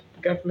take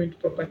government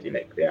property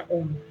like their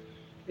own.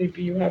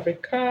 Maybe you have a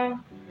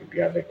car, maybe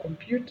you have a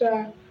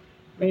computer,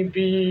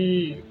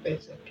 maybe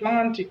there's a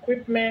plant,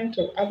 equipment,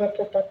 or other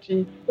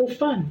property or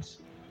funds.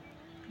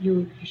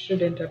 You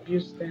shouldn't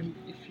abuse them.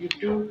 If you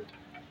do,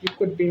 you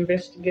could be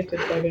investigated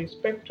by the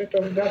Inspectorate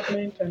of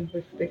Government, and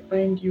if they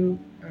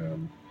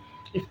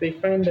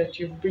find that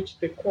you've breached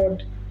the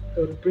code,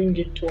 they'll bring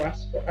it to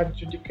us for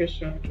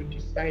adjudication to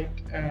decide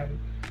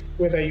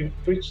whether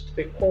you've breached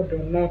the code or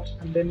not,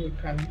 and then we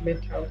can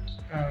mete out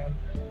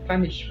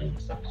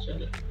punishments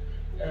actually,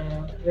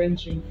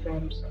 ranging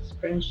from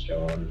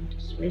suspension,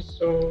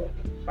 dismissal,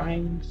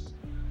 fines.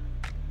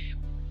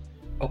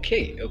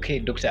 Okay,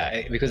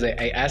 Doctor. Because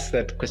I asked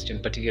that question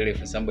particularly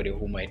for somebody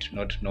who might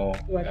not know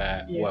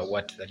Yes.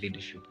 what the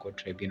Leadership Code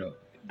Tribunal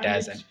And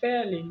does. it's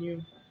fairly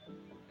new.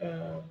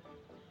 Uh,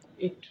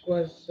 it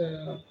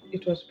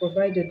was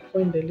provided for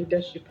in the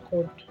Leadership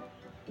Code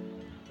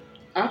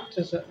Act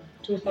as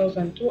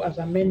 2002, as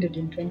amended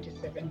in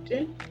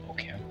 2017,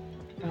 Okay.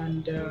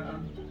 and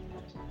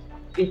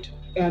it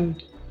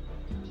and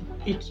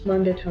its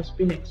mandate has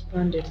been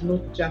expanded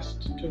not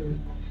just to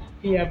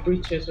hear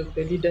breaches of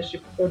the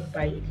leadership code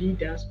by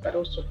leaders, but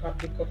also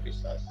public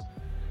officers.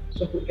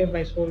 So whoever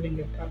is holding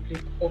a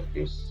public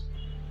office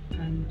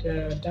and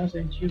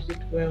doesn't use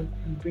it well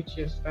and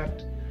breaches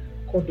that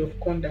code of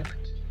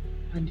conduct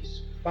and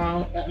is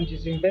found and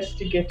is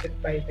investigated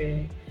by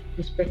the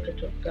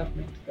Inspectorate of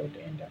Government, they would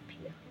end up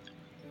here.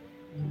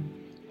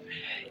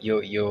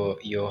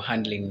 You're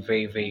handling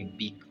very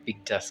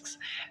big tasks.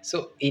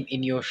 So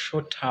in your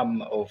short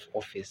term of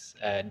office,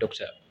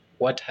 Doctor,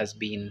 what have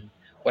been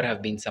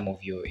some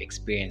of your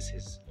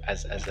experiences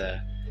as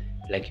a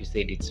like you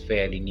said, it's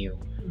fairly new.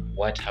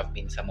 What have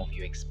been some of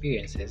your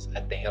experiences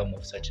at the helm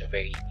of such a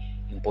very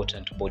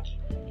important body?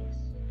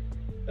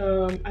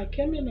 I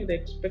came in with the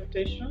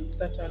expectation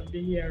that I'll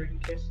be hearing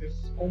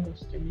cases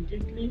almost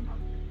immediately,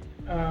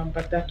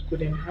 but that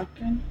couldn't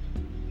happen.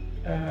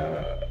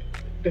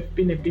 There've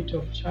been a bit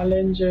of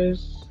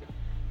challenges.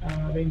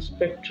 The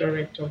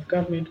Inspectorate of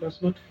Government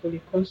was not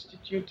fully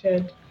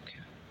constituted,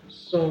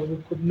 so we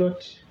could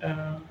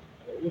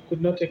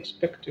not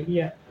expect to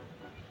hear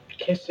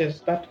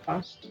cases that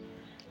fast.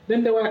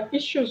 Then there were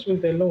issues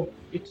with the law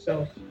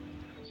itself.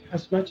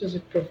 As much as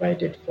it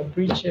provided for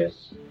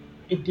breaches,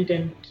 it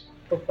didn't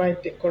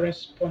provide the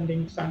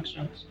corresponding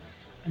sanctions.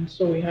 And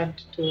so we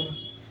had to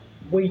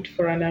wait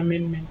for an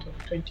amendment of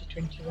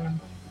 2021,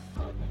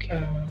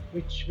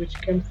 which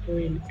came through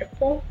in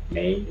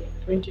May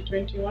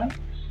 2021.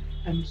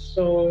 And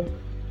so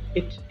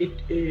it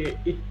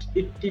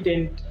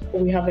didn't,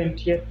 we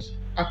haven't yet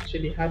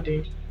actually had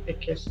a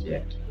case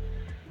yet.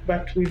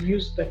 But we've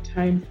used the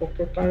time for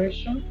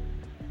preparation.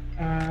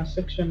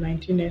 Section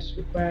 19S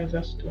requires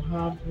us to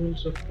have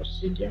rules of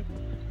procedure.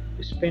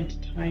 We spent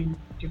time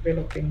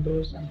developing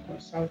those and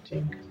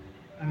consulting.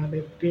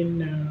 They've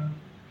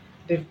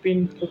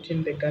been put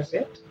in the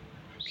Gazette,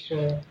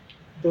 so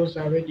those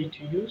are ready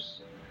to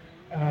use.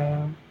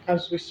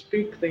 As we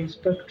speak, the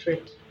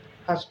inspectorate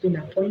has been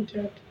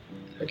appointed,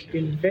 has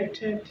been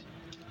vetted.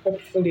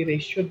 Hopefully, they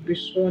should be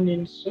sworn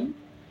in soon.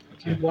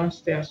 And once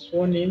they are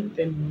sworn in,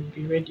 then we'll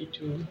be ready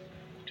to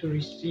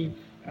receive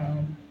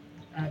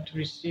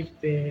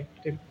the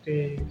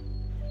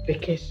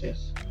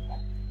cases.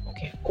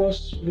 Okay. Of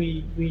course,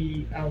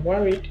 we are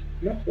worried,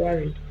 not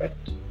worried, but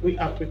we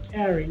are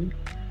preparing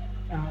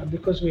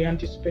because we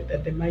anticipate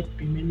that there might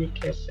be many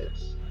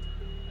cases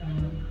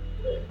um,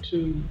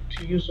 to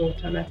use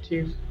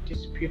alternative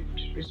dispute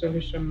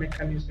resolution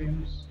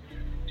mechanisms,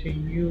 to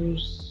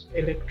use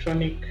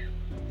electronic,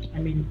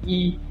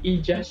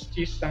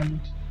 e-justice and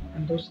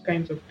those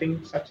kinds of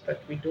things, such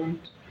that we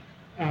don't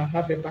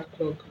have a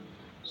backlog.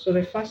 So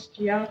the first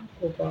year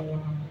of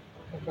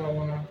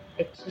our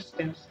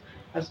existence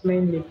has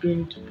mainly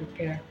been to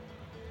prepare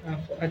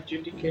for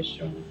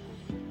adjudication,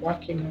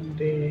 working on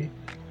the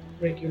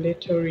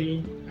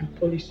regulatory and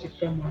policy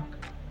framework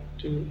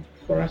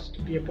for us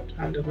to be able to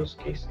handle those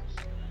cases.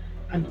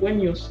 And when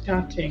you're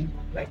starting,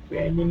 like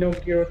we're an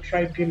inaugural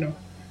tribunal,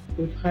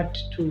 we've had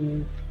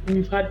to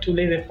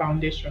lay the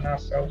foundation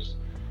ourselves.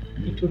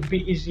 It would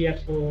be easier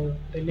for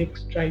the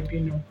next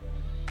tribunal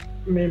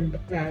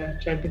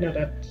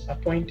that's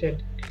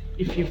appointed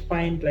if you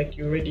find like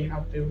you already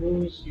have the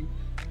rules, you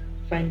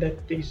find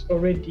that there's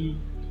already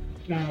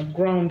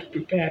ground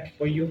prepared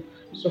for you.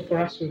 So for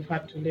us, we've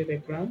had to lay the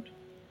ground,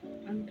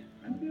 and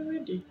we're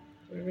ready.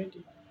 We're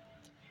ready.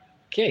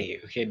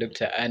 Okay,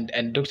 doctor.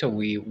 And doctor,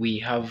 we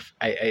have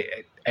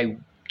I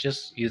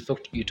just you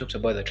talked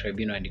about the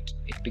tribunal, and it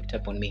picked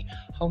up on me.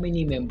 How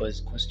many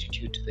members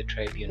constitute the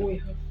tribunal? We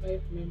have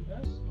 5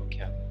 members.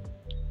 Okay.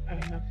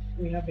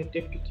 We have a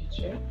deputy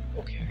chair.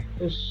 Okay.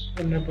 Who's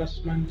Honorable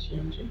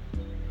Smantinji.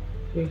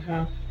 We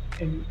have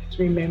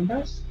 3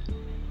 members: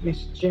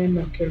 Miss Jane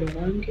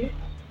Okelowange,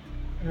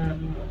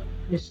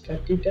 Mr.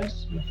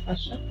 Didas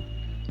Mufasha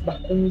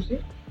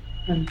Bakunzi,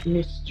 and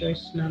Miss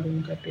Joyce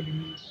Nalunga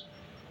Bilimis.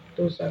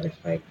 Those are the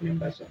 5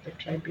 members of the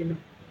tribunal.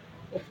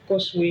 Of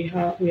course, we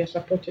are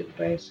supported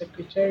by a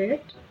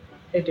secretariat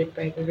headed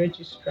by the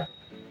registrar,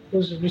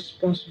 who's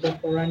responsible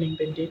for running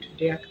the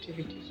day-to-day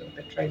activities of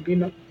the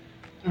tribunal,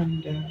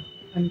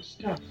 and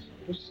staff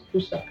who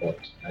support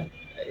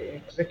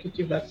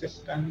executive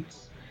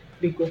assistants,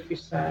 legal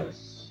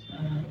officers,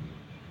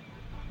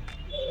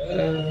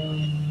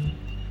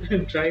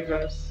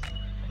 drivers,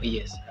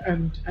 Yes.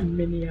 and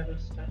many other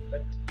staff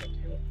that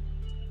help.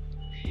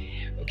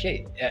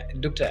 Okay,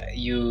 doctor,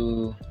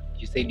 you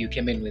said you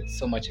came in with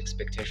so much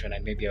expectation,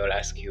 and maybe I'll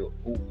ask you,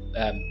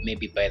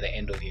 maybe by the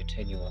end of your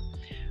tenure,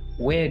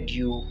 where do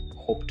you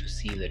hope to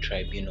see the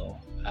tribunal,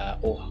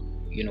 or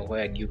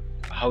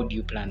how do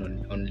you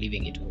plan on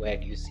leaving it? Where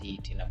do you see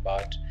it in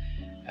about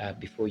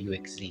before you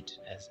exit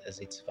as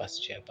its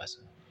first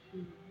chairperson?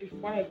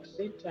 Before I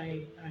exit,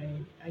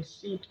 I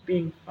see it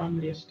being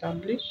firmly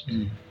established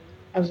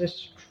as a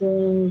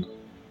strong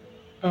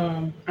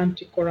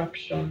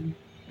anti-corruption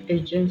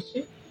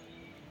agency,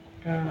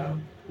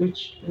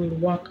 which will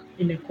work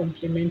in a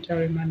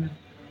complementary manner,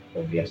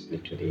 obviously,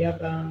 to the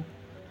other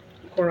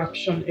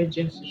corruption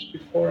agencies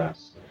before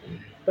us.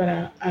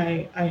 But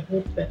I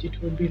hope that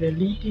it will be the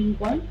leading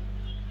one,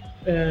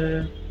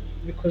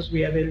 because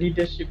we are the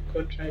Leadership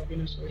Code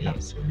Tribunal, so we have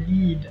to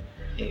lead.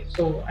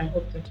 So I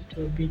hope that it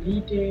will be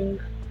leading,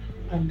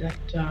 and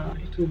that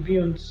it will be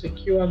on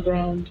secure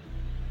ground,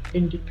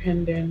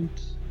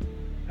 independent,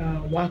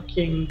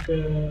 working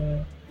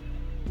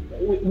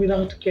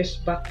without case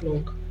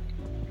backlog,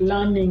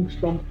 learning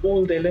from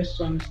all the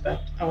lessons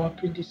that our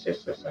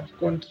predecessors have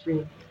gone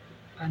through,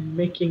 and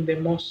making the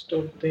most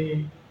of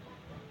the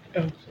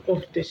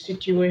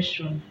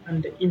situation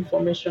and the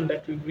information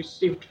that we've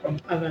received from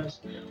others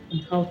on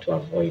how to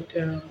avoid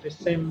the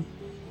same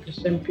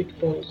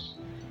pitfalls.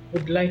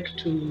 would like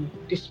to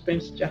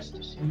dispense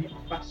justice in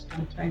a fast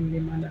and timely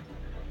manner.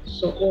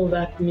 So all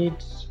that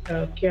needs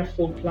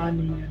careful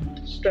planning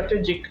and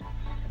strategic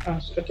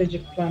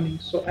planning.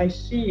 So I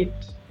see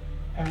it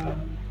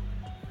um,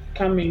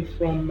 coming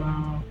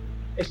from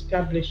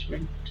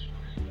establishment,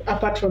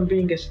 apart from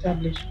being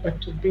established,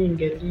 but to being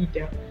a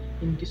leader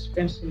in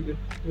dispensing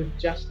with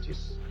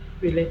justice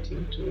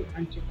relating to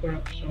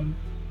anti-corruption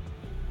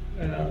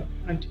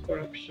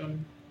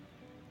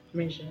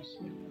measures.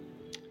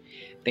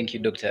 Thank you,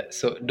 Doctor.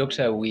 So,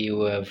 Doctor, we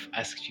have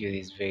asked you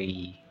these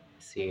very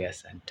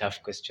serious and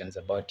tough questions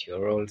about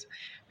your roles.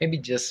 Maybe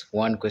just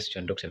one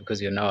question, Doctor,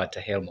 because you're now at the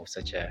helm of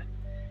such a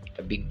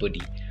big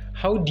body.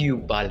 How do you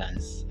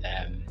balance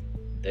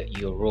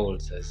your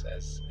roles as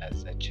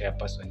a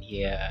chairperson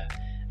here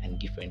and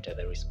different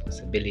other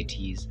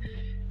responsibilities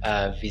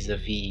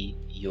vis-a-vis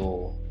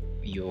your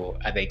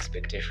other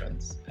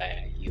expectations?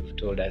 You've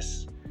told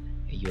us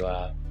you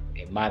are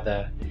a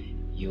mother,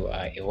 you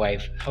are a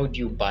wife. How do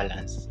you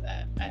balance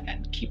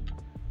and keep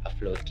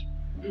afloat?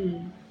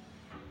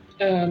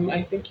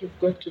 I think you've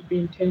got to be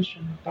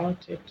intentional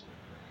about it.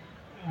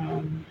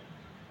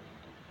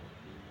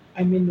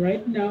 I mean,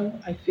 right now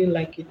I feel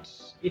like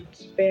it's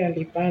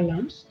fairly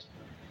balanced,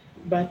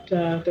 but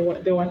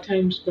there were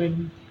times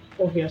when,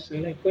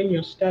 obviously, like when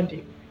you're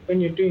studying, when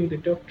you're doing the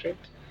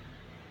doctorate,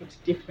 it's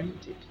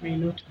different. It may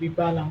not be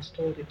balanced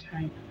all the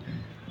time,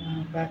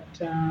 but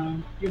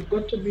you've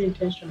got to be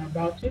intentional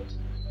about it.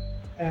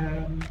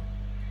 Um,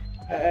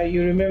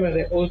 you remember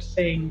the old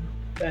saying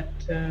that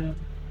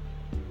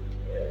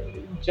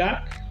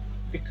Jack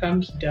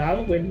becomes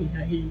dull when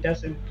he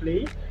doesn't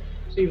play.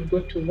 So you've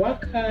got to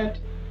work hard,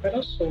 but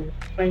also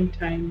find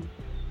time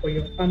for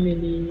your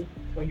family,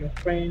 for your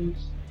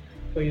friends,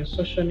 for your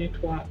social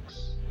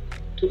networks,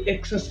 to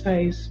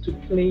exercise, to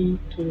play,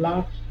 to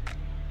laugh,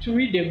 to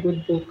read a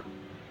good book,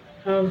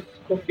 have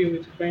coffee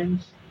with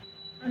friends,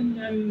 and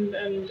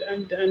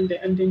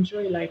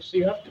enjoy life. So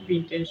you have to be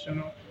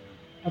intentional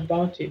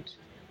about it.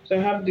 So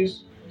I have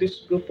this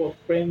group of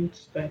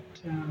friends that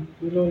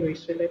will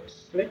always say,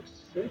 let's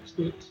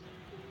meet,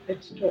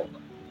 let's talk.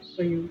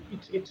 So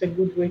it's a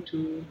good way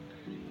to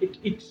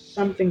it's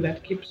something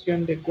that keeps you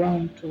on the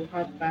ground to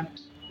have that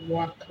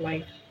work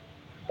life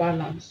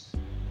balance,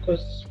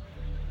 because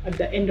at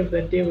the end of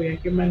the day we are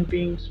human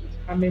beings with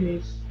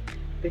families.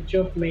 The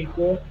job may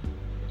go,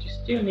 but you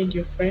still need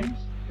your friends,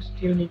 you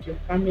still need your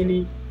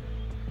family,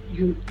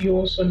 you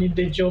also need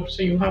the job.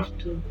 So you have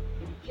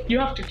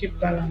to keep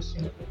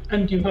balancing,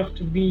 and you have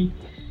to be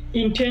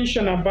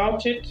intentional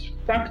about it.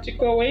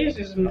 Practical ways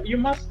is you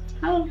must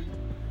have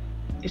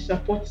a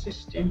support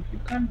system. You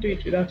can't do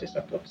it without a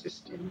support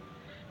system.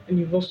 And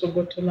you've also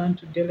got to learn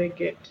to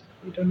delegate.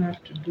 You don't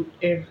have to do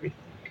everything.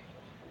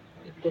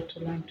 You've got to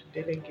learn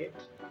to delegate.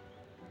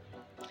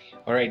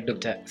 All right,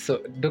 Doctor.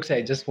 So, Doctor,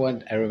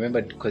 I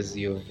remembered because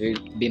you've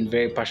been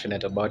very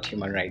passionate about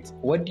human rights.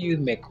 What do you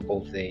make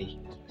of the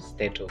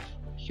state of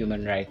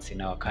human rights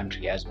in our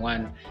country? As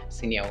one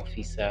senior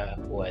officer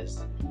who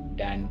has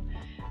done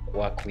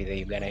work with the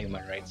Uganda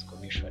Human Rights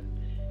Commission,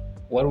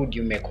 what would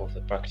you make of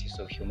the practice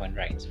of human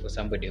rights for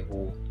somebody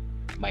who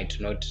might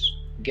not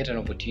get an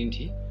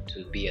opportunity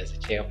to be as a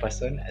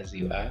chairperson as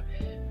you are,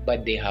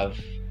 but they have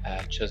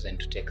chosen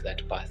to take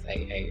that path?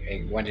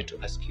 I wanted to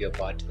ask you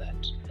about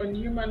that. On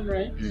human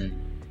rights,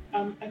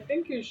 I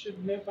think you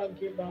should never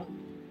give up.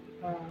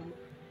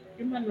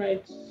 Human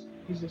rights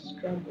is a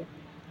struggle.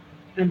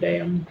 And I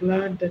am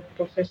glad that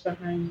Professor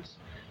Hines,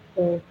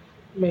 or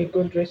may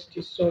God rest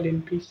his soul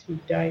in peace, he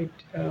died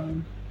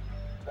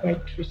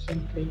quite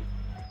recently.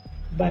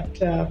 But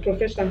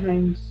Professor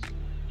Hines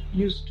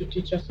used to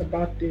teach us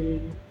about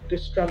the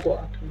struggle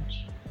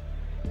approach.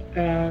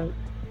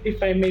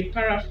 If I may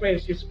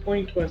paraphrase, his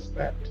point was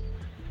that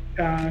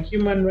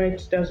human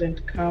rights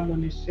doesn't come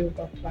on a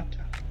silver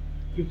platter.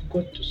 You've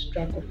got to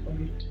struggle for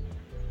it.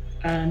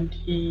 And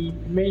he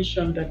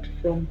mentioned that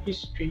from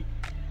history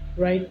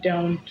right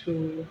down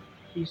to,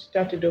 he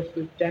started off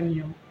with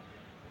Daniel.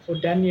 For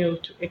Daniel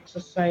to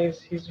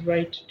exercise his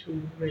right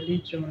to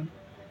religion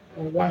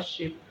or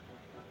worship,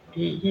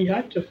 he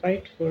had to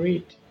fight for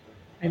it.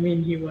 I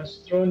mean, he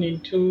was thrown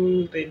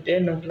into the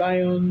den of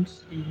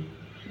lions, he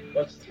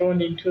was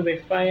thrown into the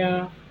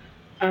fire,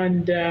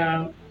 and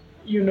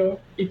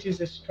it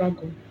is a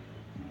struggle,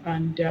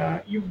 and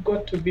you've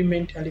got to be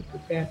mentally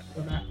prepared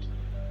for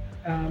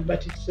that.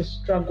 But it's a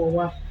struggle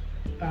worth,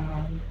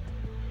 um,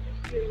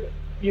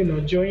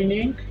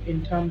 joining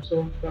in terms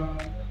of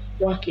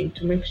working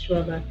to make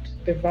sure that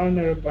the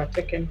vulnerable are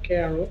taken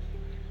care of.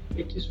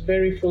 It is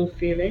very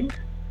fulfilling.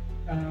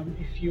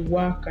 If you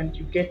work and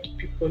you get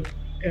people,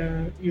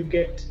 you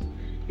get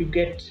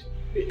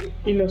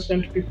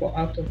innocent people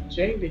out of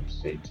jail.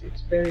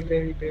 It's very,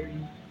 very, very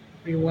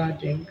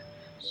rewarding.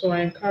 So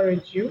I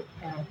encourage you,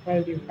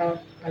 while you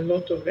have a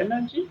lot of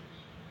energy,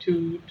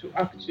 to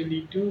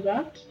actually do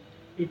that.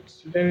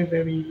 It's very,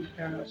 very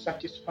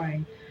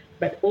satisfying.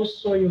 But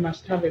also you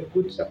must have a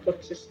good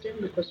support system,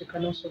 because you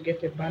can also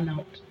get a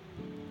burnout.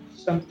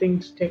 Some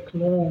things take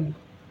long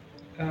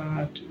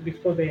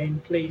before they're in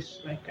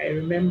place. Like I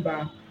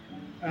remember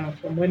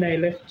From when I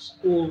left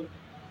school,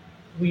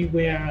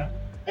 we're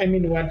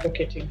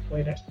advocating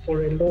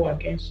for a law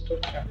against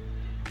torture.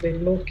 The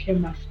law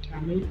came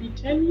after maybe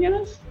 10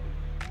 years.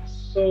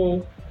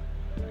 So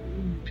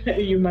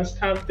you must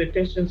have the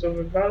patience of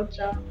a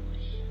vulture.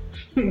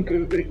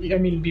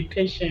 Be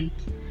patient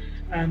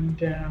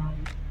and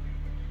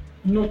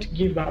not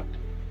give up,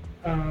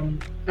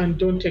 and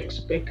don't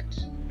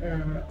expect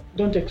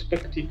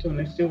it on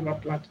a silver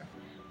platter.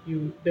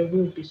 There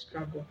will be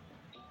struggle.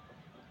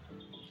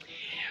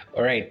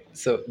 All right.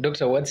 So,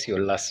 Doctor, what's your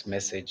last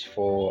message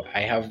for?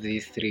 I have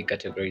these three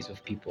categories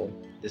of people: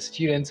 the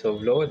students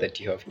of law that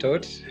you have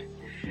taught,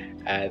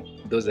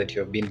 those that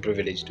you have been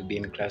privileged to be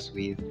in class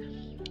with,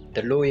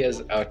 the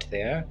lawyers out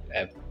there,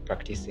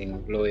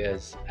 practicing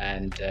lawyers,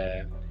 and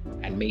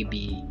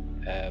maybe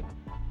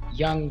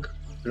young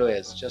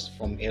lawyers just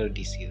from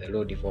LDC, the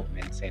Law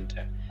Development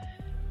Center,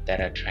 that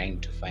are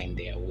trying to find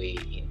their way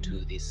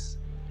into this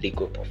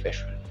legal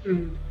profession.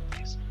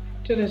 Yes.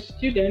 To the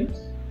students,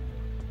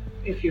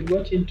 if you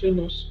got into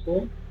law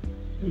school,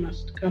 you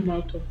must come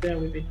out of there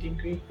with a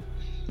degree.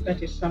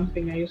 That is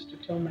something I used to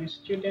tell my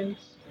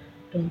students.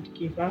 Don't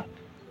give up.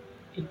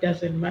 It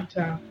doesn't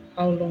matter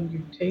how long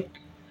you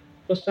take.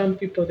 For some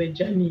people, the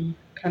journey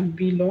can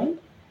be long,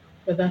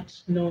 but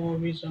that's no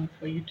reason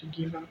for you to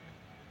give up.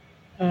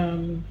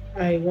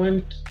 I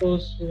want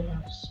those who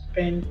have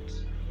spent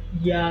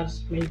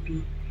years,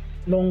 maybe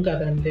longer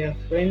than their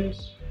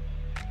friends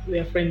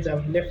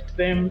have left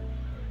them,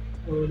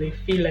 or they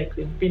feel like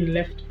they've been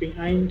left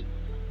behind.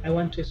 I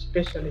want to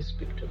especially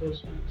speak to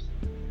those ones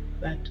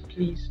that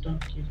please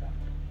don't give up.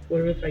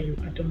 Wherever you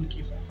are, don't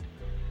give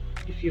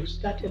up. If you've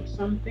started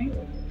something,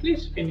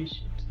 please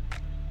finish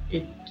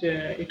it.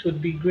 It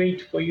would be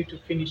great for you to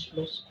finish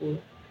law school.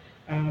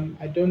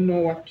 I don't know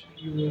what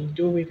you will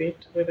do with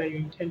it, whether you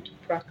intend to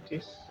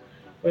practice,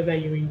 whether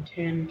you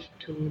intend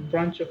to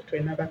branch off to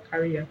another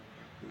career.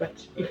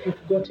 But if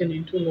you've gotten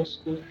into law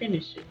school,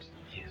 finish it.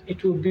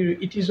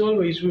 It is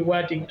always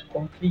rewarding to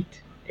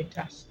complete a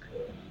task.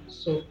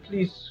 So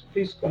please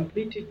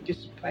complete it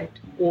despite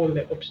all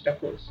the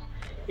obstacles.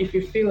 If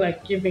you feel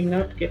like giving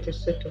up, get a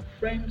set of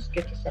friends,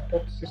 get a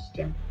support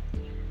system.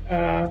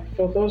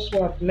 For those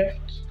who have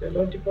left the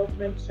Law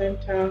Development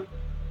Center,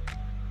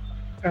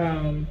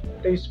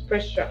 there is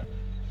pressure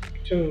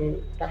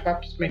to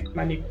perhaps make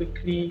money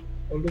quickly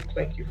or look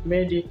like you've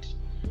made it,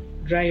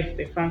 drive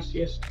the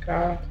fanciest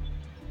car,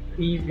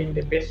 live in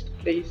the best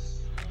place.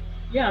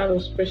 Yeah,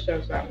 those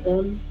pressures are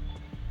on,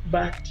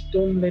 but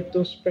don't let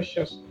those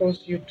pressures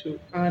cause you to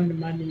earn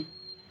money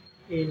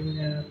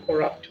in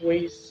corrupt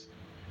ways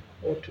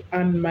or to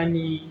earn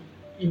money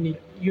in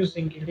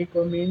using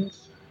illegal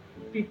means.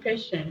 Be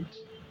patient.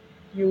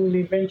 You will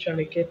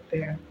eventually get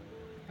there.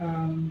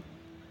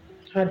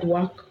 Hard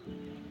work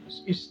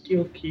is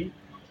still key.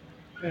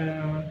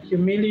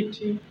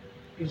 Humility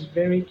is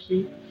very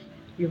key.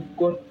 You've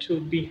got to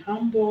be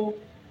humble,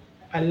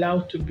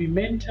 allowed to be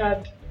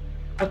mentored.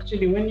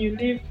 Actually, when you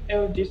leave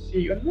LDC,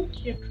 you're not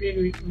yet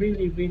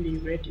really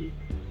ready.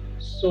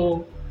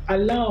 So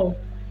allow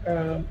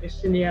a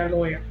senior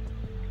lawyer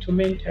to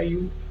mentor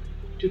you,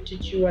 to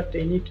teach you what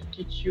they need to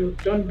teach you.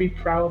 Don't be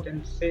proud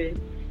and say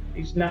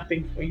there's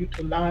nothing for you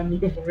to learn.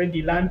 You've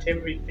already learned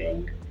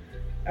everything.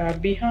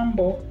 Be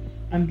humble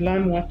and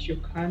learn what you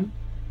can.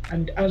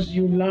 And as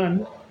you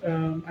learn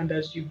and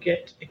as you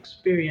get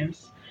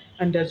experience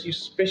and as you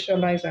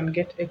specialize and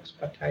get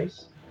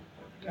expertise,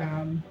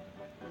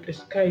 the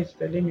sky is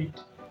the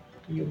limit.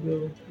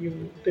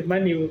 The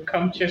money will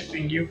come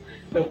chasing you,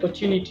 the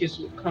opportunities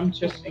will come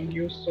chasing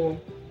you.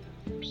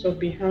 So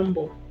be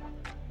humble.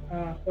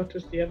 What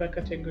was the other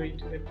category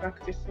to the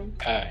practicing?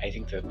 I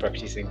think the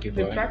practicing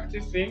people. The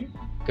practicing.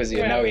 Because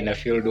you're now in a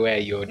field where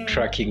you're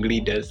tracking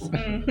leaders.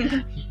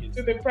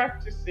 To the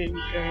practicing,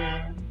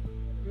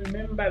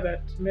 remember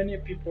that many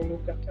people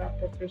look at our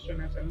profession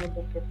as a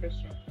noble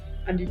profession,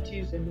 and it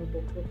is a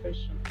noble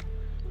profession.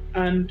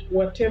 And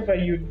whatever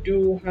you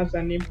do has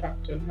an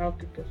impact on how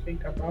people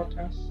think about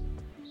us.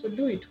 So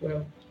do it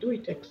well, do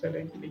it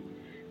excellently.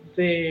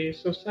 The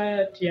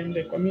society and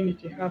the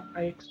community have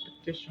high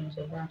expectations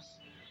of us,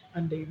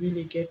 and they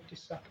really get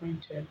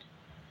disappointed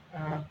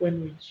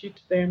when we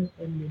cheat them,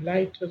 when we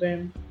lie to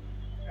them,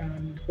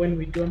 and when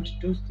we don't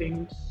do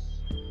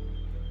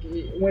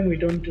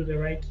the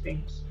right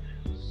things.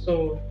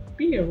 So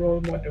be a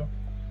role model.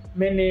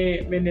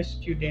 Many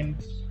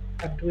students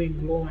are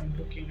doing law and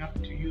looking up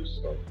to you.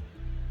 So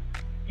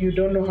you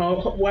don't know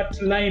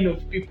what line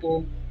of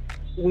people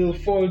will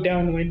fall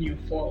down when you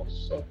fall.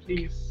 So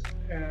please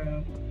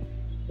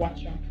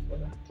watch out for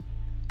that.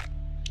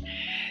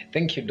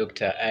 Thank you,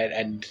 Doctor.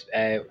 And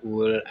I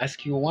will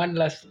ask you one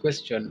last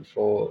question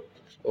for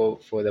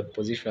the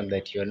position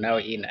that you're now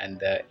in and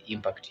the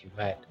impact you've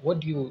had.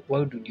 What do you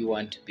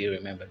want to be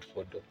remembered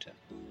for, Doctor?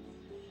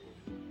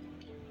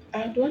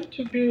 I'd want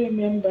to be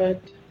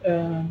remembered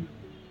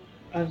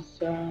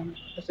as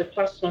a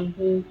person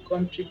who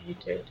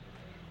contributed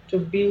to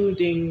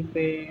building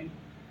the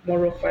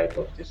moral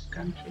fiber of this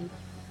country,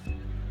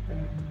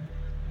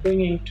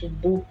 bringing to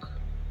book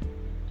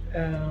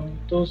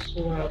those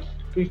who have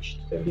breached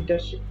the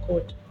leadership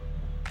code,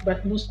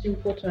 but most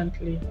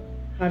importantly,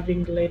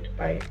 having led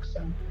by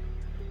example.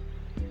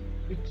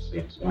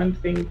 It's one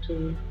thing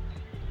to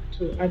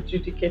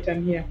adjudicate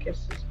and hear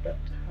cases, but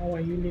how are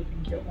you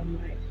living your own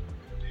life?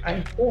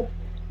 I hope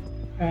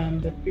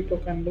that people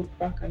can look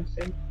back and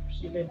say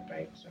she led by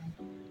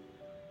example.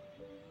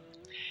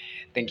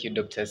 Thank you,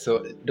 Doctor.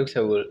 So,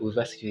 Doctor, we've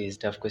asked you these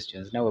tough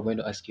questions. Now we're going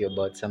to ask you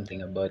about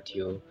something about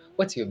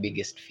what's your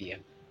biggest fear?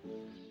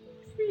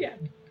 Fear.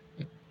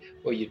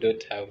 Or you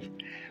don't have?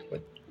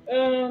 What?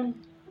 Um,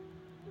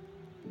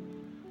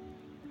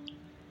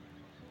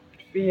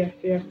 fear.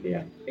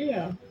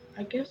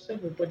 I guess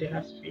everybody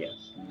has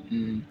fears.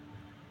 Mm,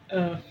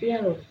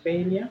 Fear of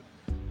failure,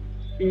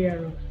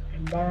 fear of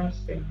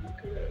embarrassing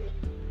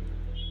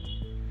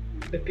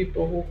the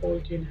people who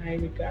hold you in high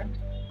regard.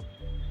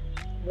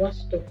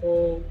 Worst of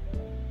all,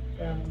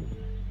 um,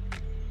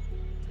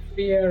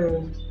 fear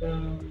of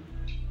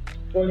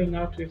falling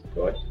out with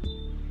God.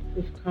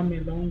 We've come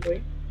a long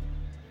way.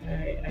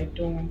 I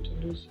don't want to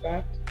lose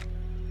that.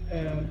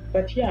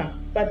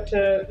 But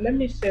let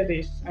me say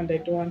this, and I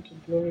don't want to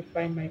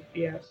glorify my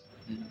fears.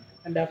 mm,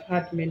 And I've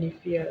had many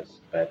fears,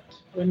 but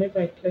whenever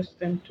I place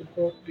them to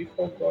go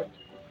before God,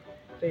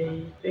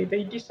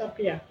 they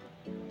disappear.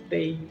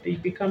 They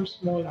become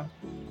smaller,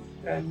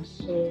 and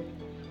so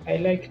I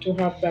like to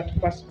have that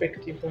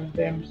perspective on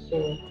them.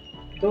 So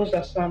those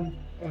are some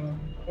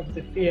of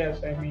the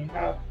fears I may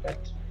have,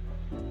 but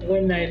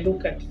when I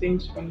look at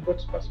things from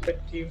God's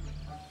perspective,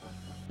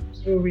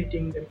 through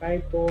reading the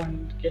Bible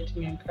and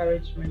getting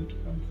encouragement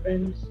from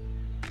friends,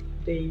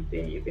 the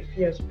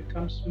fears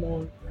become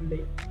small and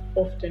they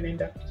often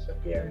end up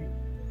disappearing.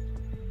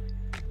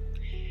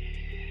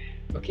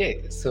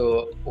 Okay,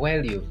 so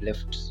while you've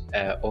left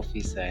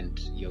office and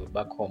you're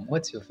back home,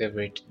 what's your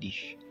favorite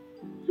dish?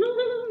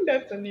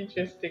 That's an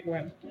interesting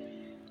one.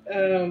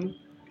 Um,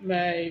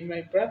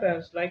 my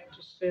brothers like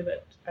to say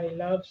that I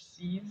love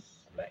C's,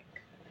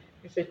 like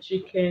it's a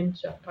chicken,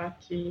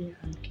 chapati,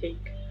 and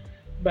cake.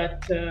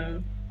 But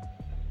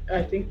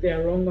I think they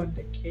are wrong on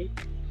the cake.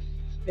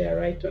 They are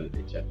right on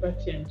the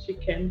chapati and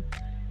chicken.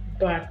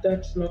 But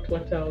that's not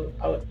what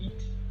I'll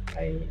eat.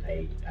 I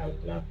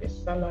would love a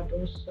salad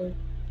also.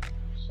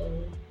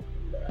 So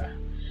uh,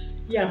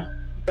 yeah,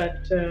 but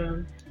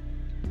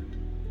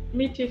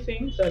meaty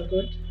things are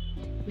good.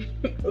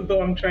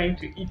 Although I'm trying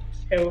to eat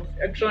healthy.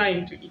 I'm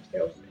trying to eat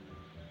healthy.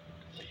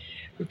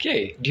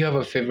 Okay, do you have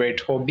a favorite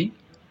hobby?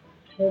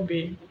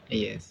 Hobby: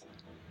 Yes.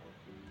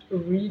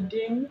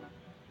 reading,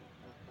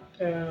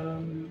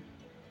 um,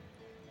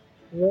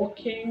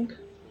 walking,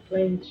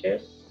 playing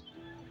chess,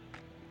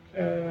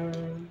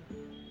 um,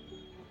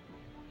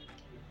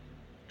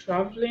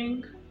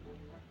 traveling.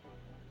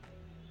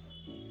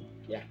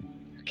 Yeah.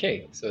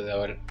 Okay, so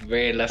our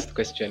very last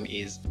question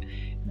is,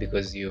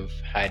 because you've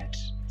had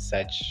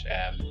such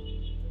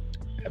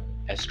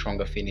a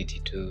strong affinity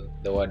to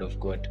the Word of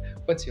God,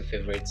 what's your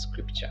favorite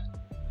scripture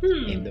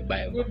in the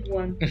Bible? Good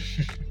one.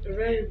 A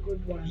very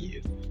good one.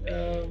 Yes.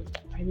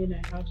 I mean,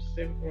 I have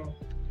several.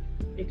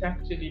 It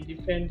actually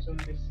depends on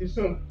the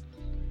season.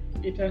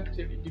 It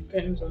actually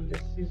depends on the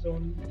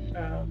season.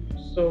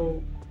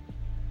 So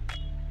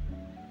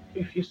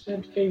if you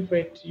said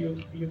favorite,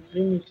 you've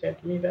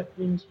limited me. That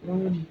means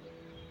one,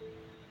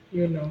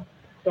 you know.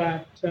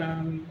 But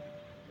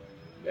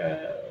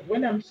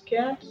when I'm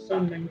scared,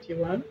 Psalm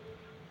 91.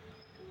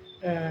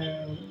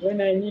 When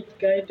I need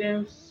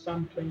guidance,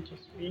 Psalm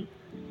 23.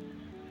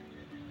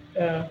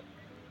 Uh,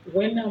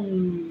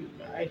 when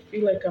I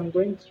feel like I'm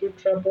going through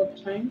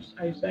troubled times,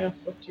 Isaiah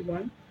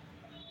 41.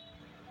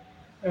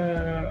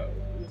 Uh,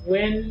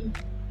 when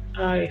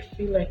I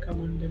feel like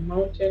I'm on the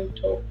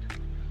mountaintop,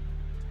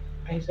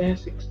 Isaiah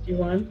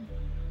 61.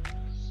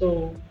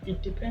 So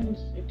it depends.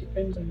 It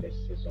depends on the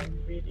season,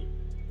 really.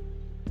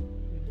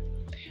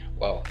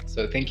 Wow.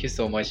 So thank you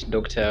so much,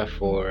 Doctor,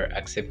 for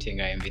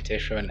accepting our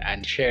invitation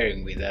and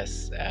sharing with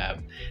us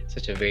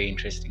such a very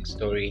interesting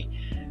story.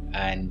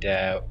 And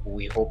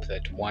we hope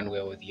that one way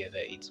or the other,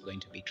 it's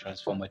going to be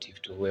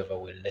transformative to whoever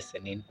will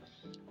listen in.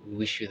 We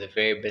wish you the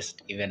very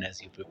best, even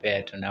as you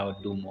prepare to now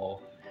do more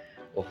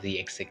of the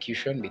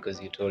execution, because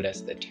you told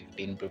us that you've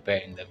been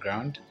preparing the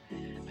ground.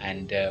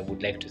 And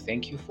would like to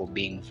thank you for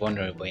being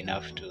vulnerable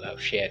enough to have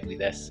shared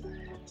with us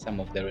some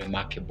of the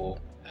remarkable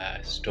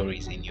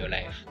stories in your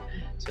life.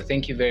 So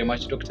thank you very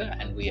much, Doctor,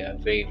 and we are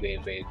very, very,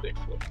 very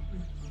grateful.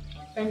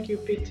 Thank you,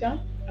 Peter.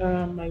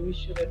 I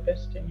wish you the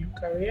best in your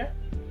career.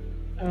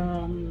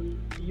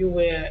 You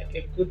were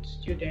a good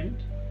student,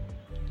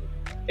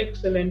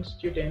 excellent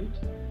student.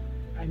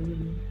 I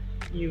mean,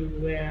 you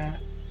were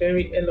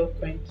very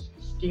eloquent,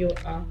 still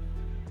are.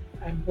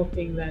 I'm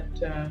hoping that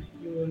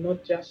you will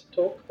not just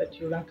talk, that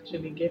you'll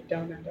actually get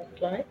down and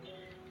apply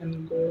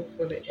and go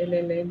for the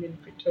LLM in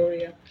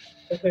Pretoria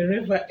or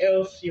wherever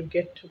else you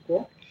get to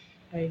go.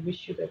 I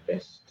wish you the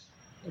best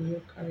in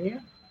your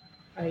career.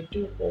 I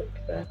do hope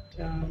that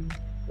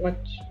what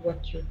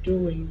you're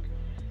doing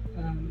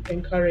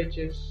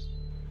encourages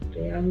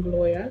the young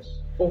lawyers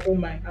for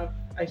whom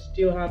I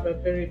still have a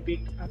very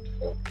big heart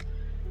for.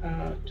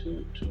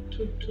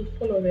 to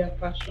follow their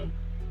passion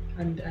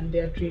and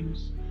their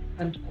dreams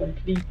and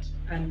complete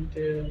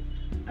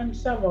and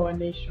serve our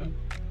nation.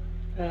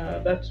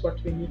 That's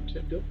what we need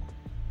to do.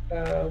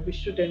 We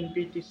shouldn't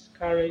be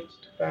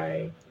discouraged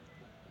by.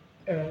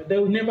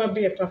 There will never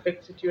be a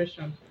perfect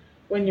situation.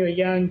 When you're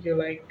young, you're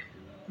like,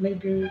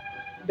 maybe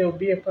there'll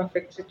be a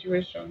perfect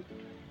situation.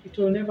 It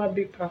will never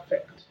be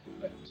perfect,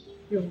 but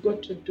you've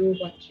got to do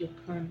what you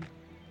can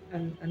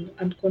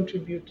and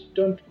contribute.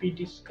 Don't be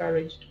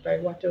discouraged by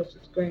what else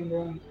is going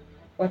wrong.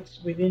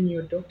 What's within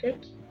your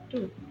docket,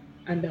 do.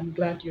 And I'm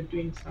glad you're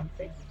doing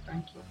something.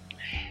 Thank you.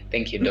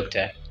 Thank you,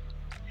 Doctor.